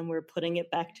pieces and we're putting it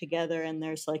back together, and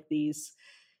there's like these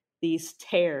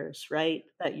tears, right,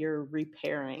 that you're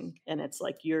repairing, and it's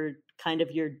like your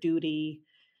duty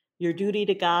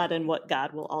to God and what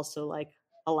God will also like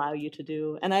allow you to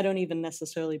do. And I don't even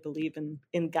necessarily believe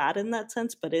in God in that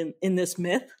sense, but in this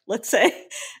myth, let's say,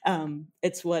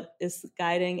 it's what is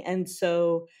guiding. And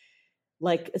so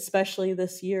like, especially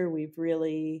this year,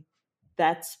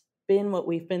 that's been what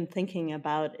we've been thinking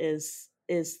about is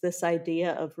this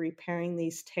idea of repairing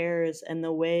these tears. And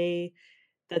the way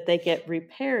that they get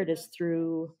repaired is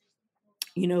through,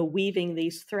 weaving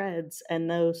these threads, and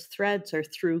those threads are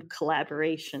through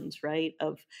collaborations, right?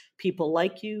 Of people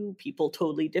like you, people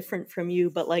totally different from you,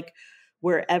 but like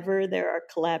wherever there are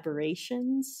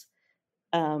collaborations,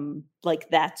 like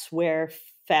that's where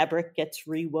fabric gets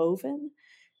rewoven.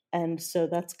 And so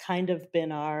that's kind of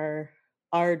been our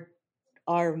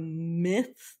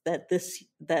myth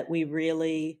that we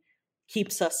really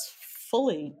keeps us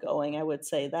fully going, I would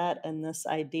say that. And this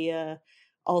idea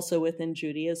also within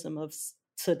Judaism of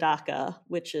tzedakah,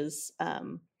 which is,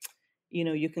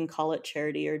 you can call it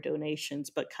charity or donations,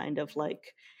 but kind of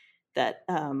like that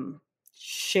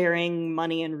sharing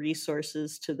money and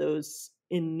resources to those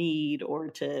in need or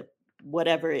to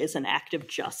whatever is an act of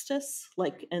justice,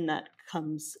 and that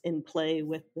comes in play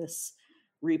with this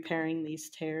repairing these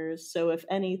tears. So if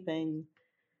anything,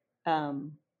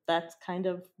 that's kind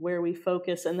of where we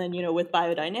focus. And then, with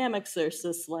biodynamics, there's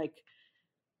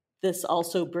this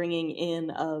also bringing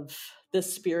in of the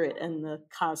spirit and the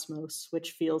cosmos,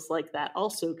 which feels like that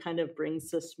also kind of brings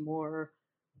this more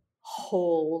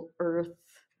whole earth.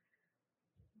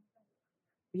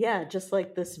 Yeah, just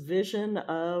like this vision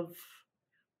of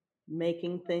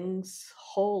making things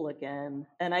whole again.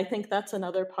 And I think that's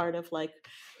another part of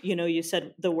you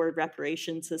said the word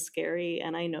reparations is scary,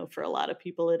 and I know for a lot of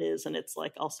people it is, and it's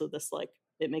also this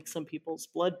it makes some people's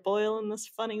blood boil in this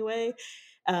funny way,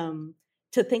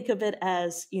 to think of it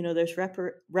as there's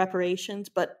reparations,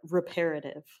 but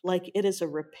reparative, it is a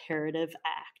reparative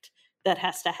act that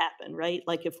has to happen, right?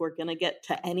 If we're going to get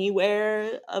to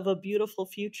anywhere of a beautiful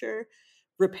future,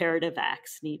 reparative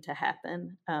acts need to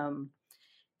happen.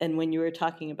 And when you were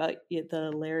talking about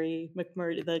the Larry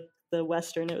McMurtry, the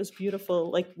Western, it was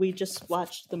beautiful. We just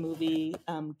watched the movie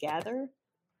Gather,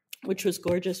 which was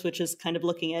gorgeous, which is kind of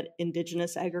looking at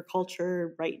indigenous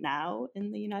agriculture right now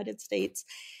in the United States.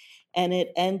 And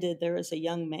it ended, there was a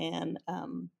young man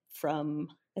from,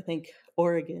 I think,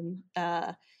 Oregon,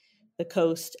 the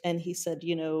coast, and he said,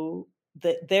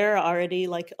 that they're already,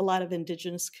 a lot of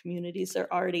indigenous communities,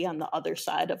 they're already on the other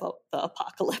side of the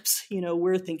apocalypse.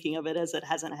 We're thinking of it as it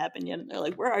hasn't happened yet. And they're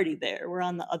like, we're already there. We're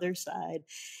on the other side.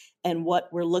 And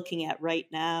what we're looking at right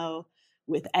now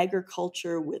with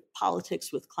agriculture, with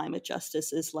politics, with climate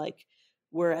justice is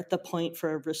we're at the point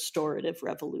for a restorative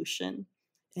revolution.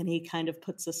 And he kind of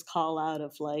puts this call out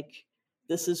of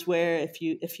this is where if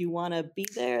you want to be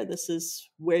there, this is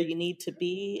where you need to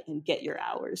be and get your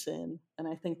hours in. And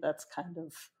I think that's kind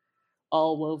of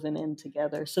all woven in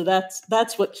together. So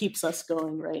that's what keeps us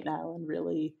going right now and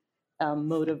really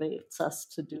motivates us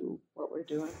to do what we're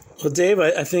doing. Well, Dave,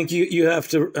 I think you have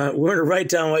to we're going to write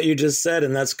down what you just said,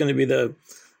 and that's going to be the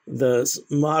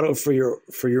motto for your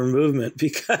movement,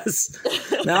 because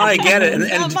now I get it.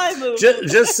 And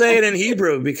just say it in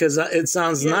Hebrew because it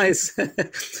sounds nice.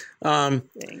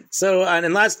 So,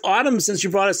 and last Autumn, since you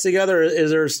brought us together,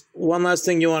 is there one last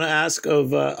thing you want to ask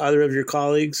of either of your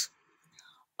colleagues?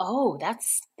 Oh,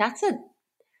 that's a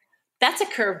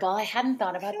curveball. I hadn't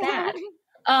thought about that.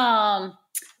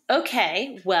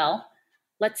 Okay, well,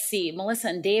 let's see, Melissa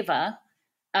and Deva.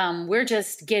 We're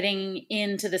just getting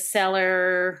into the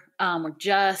cellar. We're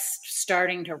just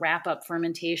starting to wrap up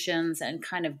fermentations and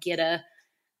kind of get a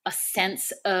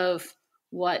sense of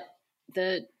what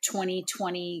the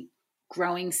 2020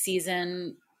 growing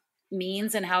season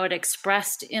means and how it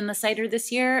expressed in the cider this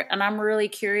year. And I'm really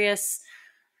curious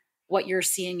what you're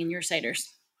seeing in your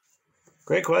ciders.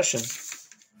 Great question.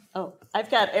 Oh,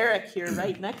 I've got Eric here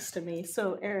right next to me.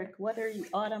 So Eric, what are you?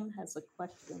 Autumn has a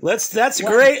question. That's a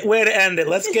great way to end it.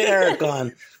 Let's get Eric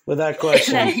on with that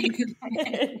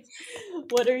question.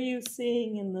 What are you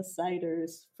seeing in the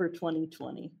ciders for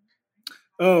 2020?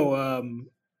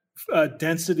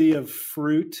 Density of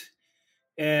fruit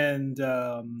and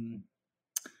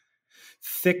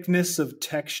thickness of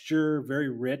texture, very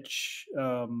rich,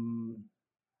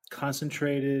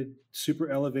 concentrated, super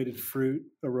elevated fruit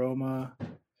aroma.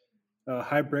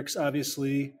 High bricks,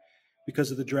 obviously,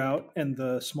 because of the drought and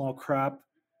the small crop.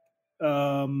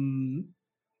 I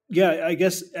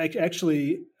guess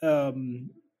actually, in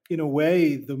a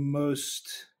way, the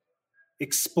most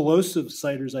explosive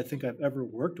ciders I think I've ever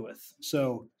worked with.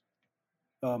 So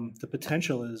the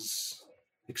potential is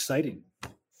exciting.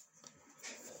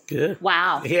 Good.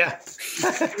 Wow. Yeah.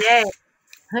 Yay.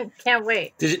 Can't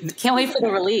wait. Can't wait for the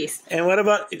release. And what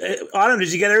about Autumn?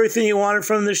 Did you get everything you wanted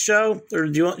from the show, or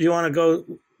do you want to go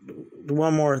to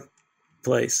one more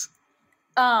place?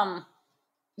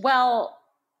 Well,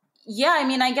 yeah. I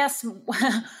mean, I guess.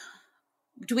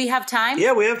 Do we have time?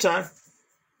 Yeah, we have time.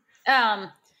 Yeah,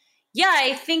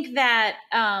 I think that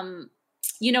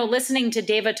listening to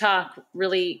Deva talk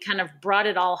really kind of brought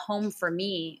it all home for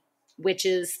me, which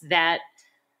is that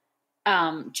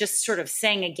just sort of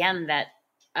saying again that.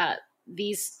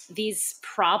 These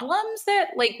problems that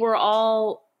we're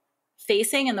all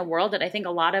facing in the world that I think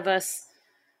a lot of us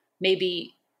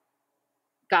maybe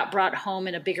got brought home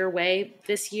in a bigger way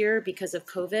this year because of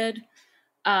COVID.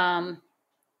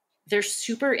 They're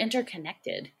super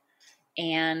interconnected,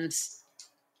 and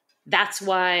that's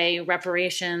why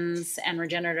reparations and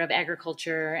regenerative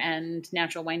agriculture and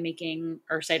natural winemaking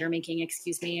or cider making,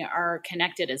 are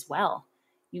connected as well,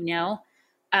 and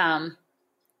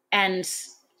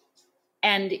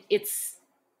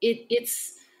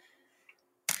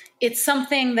it's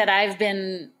something that I've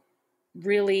been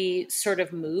really sort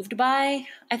of moved by,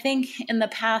 I think, in the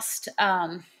past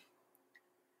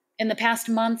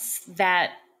months,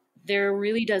 that there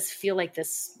really does feel like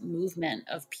this movement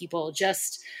of people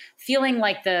just feeling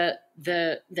like the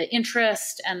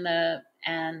interest and the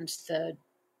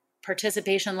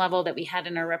participation level that we had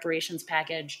in our reparations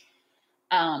package.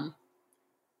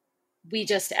 We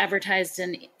just advertised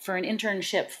for an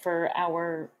internship for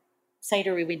our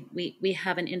cidery. We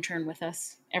have an intern with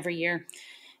us every year,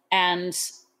 and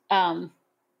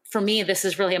for me, this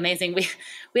is really amazing. We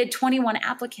had 21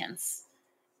 applicants.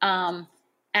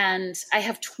 And I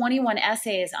have 21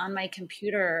 essays on my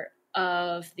computer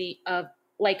of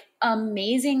like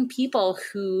amazing people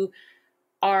who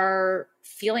are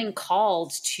feeling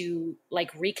called to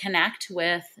like reconnect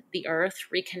with the earth,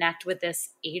 reconnect with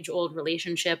this age-old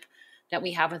relationship that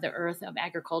we have with the earth of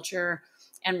agriculture,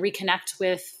 and reconnect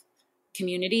with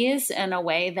communities in a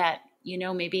way that,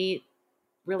 maybe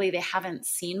really they haven't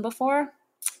seen before.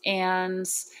 And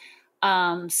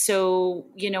so,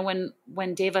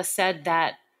 when Deva said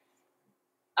that,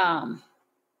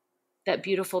 that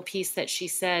beautiful piece that she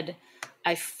said,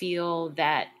 I feel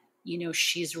that,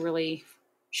 she's really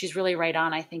right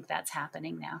on. I think that's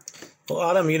happening now. Well,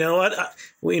 Autumn, you know what?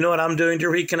 You know what I'm doing to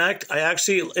reconnect? I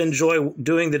actually enjoy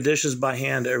doing the dishes by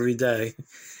hand every day.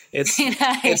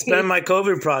 It's been my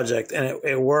COVID project, and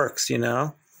it works,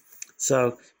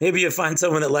 So maybe you find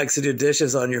someone that likes to do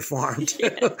dishes on your farm too.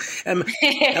 and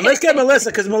let's get Melissa,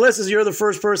 because Melissa, you're the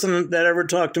first person that ever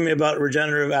talked to me about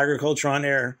regenerative agriculture on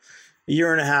air a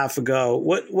year and a half ago.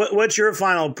 What's your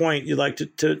final point you'd like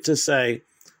to say?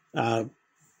 Oh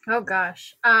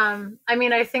gosh.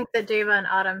 I think that Deva and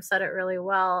Autumn said it really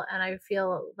well, and I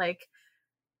feel like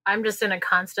I'm just in a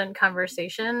constant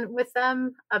conversation with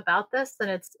them about this, and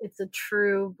it's a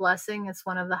true blessing. It's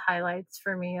one of the highlights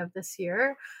for me of this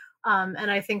year.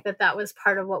 And I think that was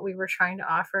part of what we were trying to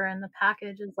offer in the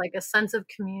package, is like a sense of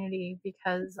community,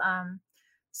 because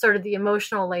sort of the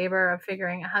emotional labor of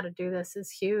figuring out how to do this is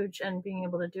huge, and being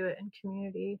able to do it in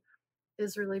community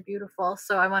is really beautiful.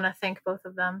 So I want to thank both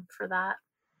of them for that.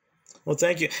 Well,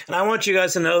 thank you. And I want you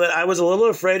guys to know that I was a little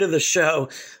afraid of the show,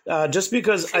 just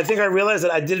because I think I realized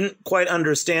that I didn't quite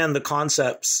understand the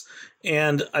concepts.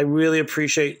 And I really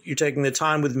appreciate you taking the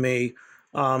time with me.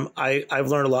 I've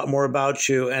learned a lot more about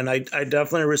you, and I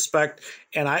definitely respect,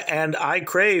 and I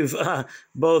crave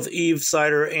both Eve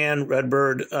cider and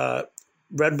Redbird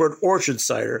Orchard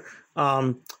cider,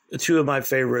 two of my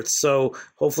favorites. So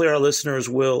hopefully our listeners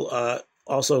will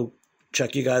also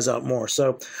check you guys out more.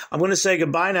 So I'm going to say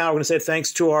goodbye now. I'm going to say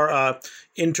thanks to our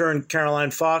intern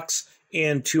Caroline Fox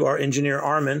and to our engineer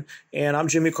Armin. And I'm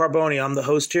Jimmy Carboni. I'm the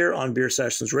host here on Beer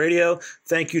Sessions Radio.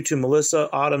 Thank you to Melissa,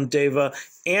 Autumn, Deva,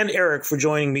 and Eric for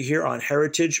joining me here on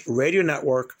Heritage Radio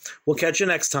Network. We'll catch you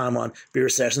next time on Beer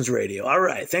Sessions Radio. All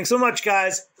right. Thanks so much,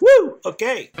 guys. Woo!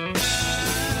 Okay.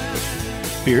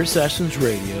 Beer Sessions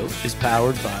Radio is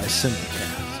powered by Simplecast.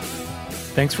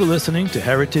 Thanks for listening to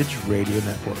Heritage Radio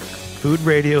Network, food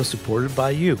radio supported by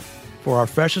you. For our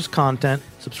freshest content,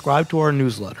 subscribe to our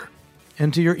newsletter.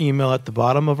 Enter your email at the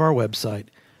bottom of our website,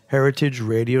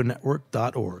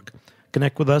 heritageradionetwork.org.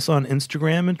 Connect with us on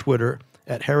Instagram and Twitter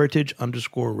at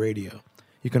heritage_radio.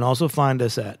 You can also find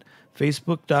us at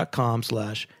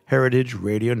facebook.com/Heritage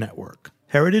Radio Network.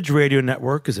 Heritage Radio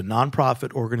Network is a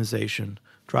nonprofit organization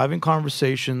driving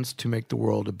conversations to make the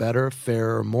world a better,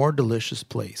 fairer, more delicious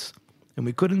place. And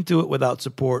we couldn't do it without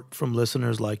support from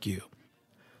listeners like you.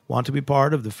 Want to be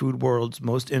part of the food world's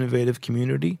most innovative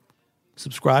community?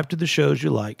 Subscribe to the shows you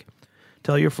like.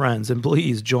 Tell your friends, and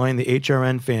please join the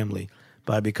HRN family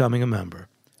by becoming a member.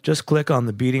 Just click on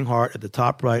the beating heart at the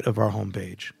top right of our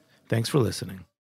homepage. Thanks for listening.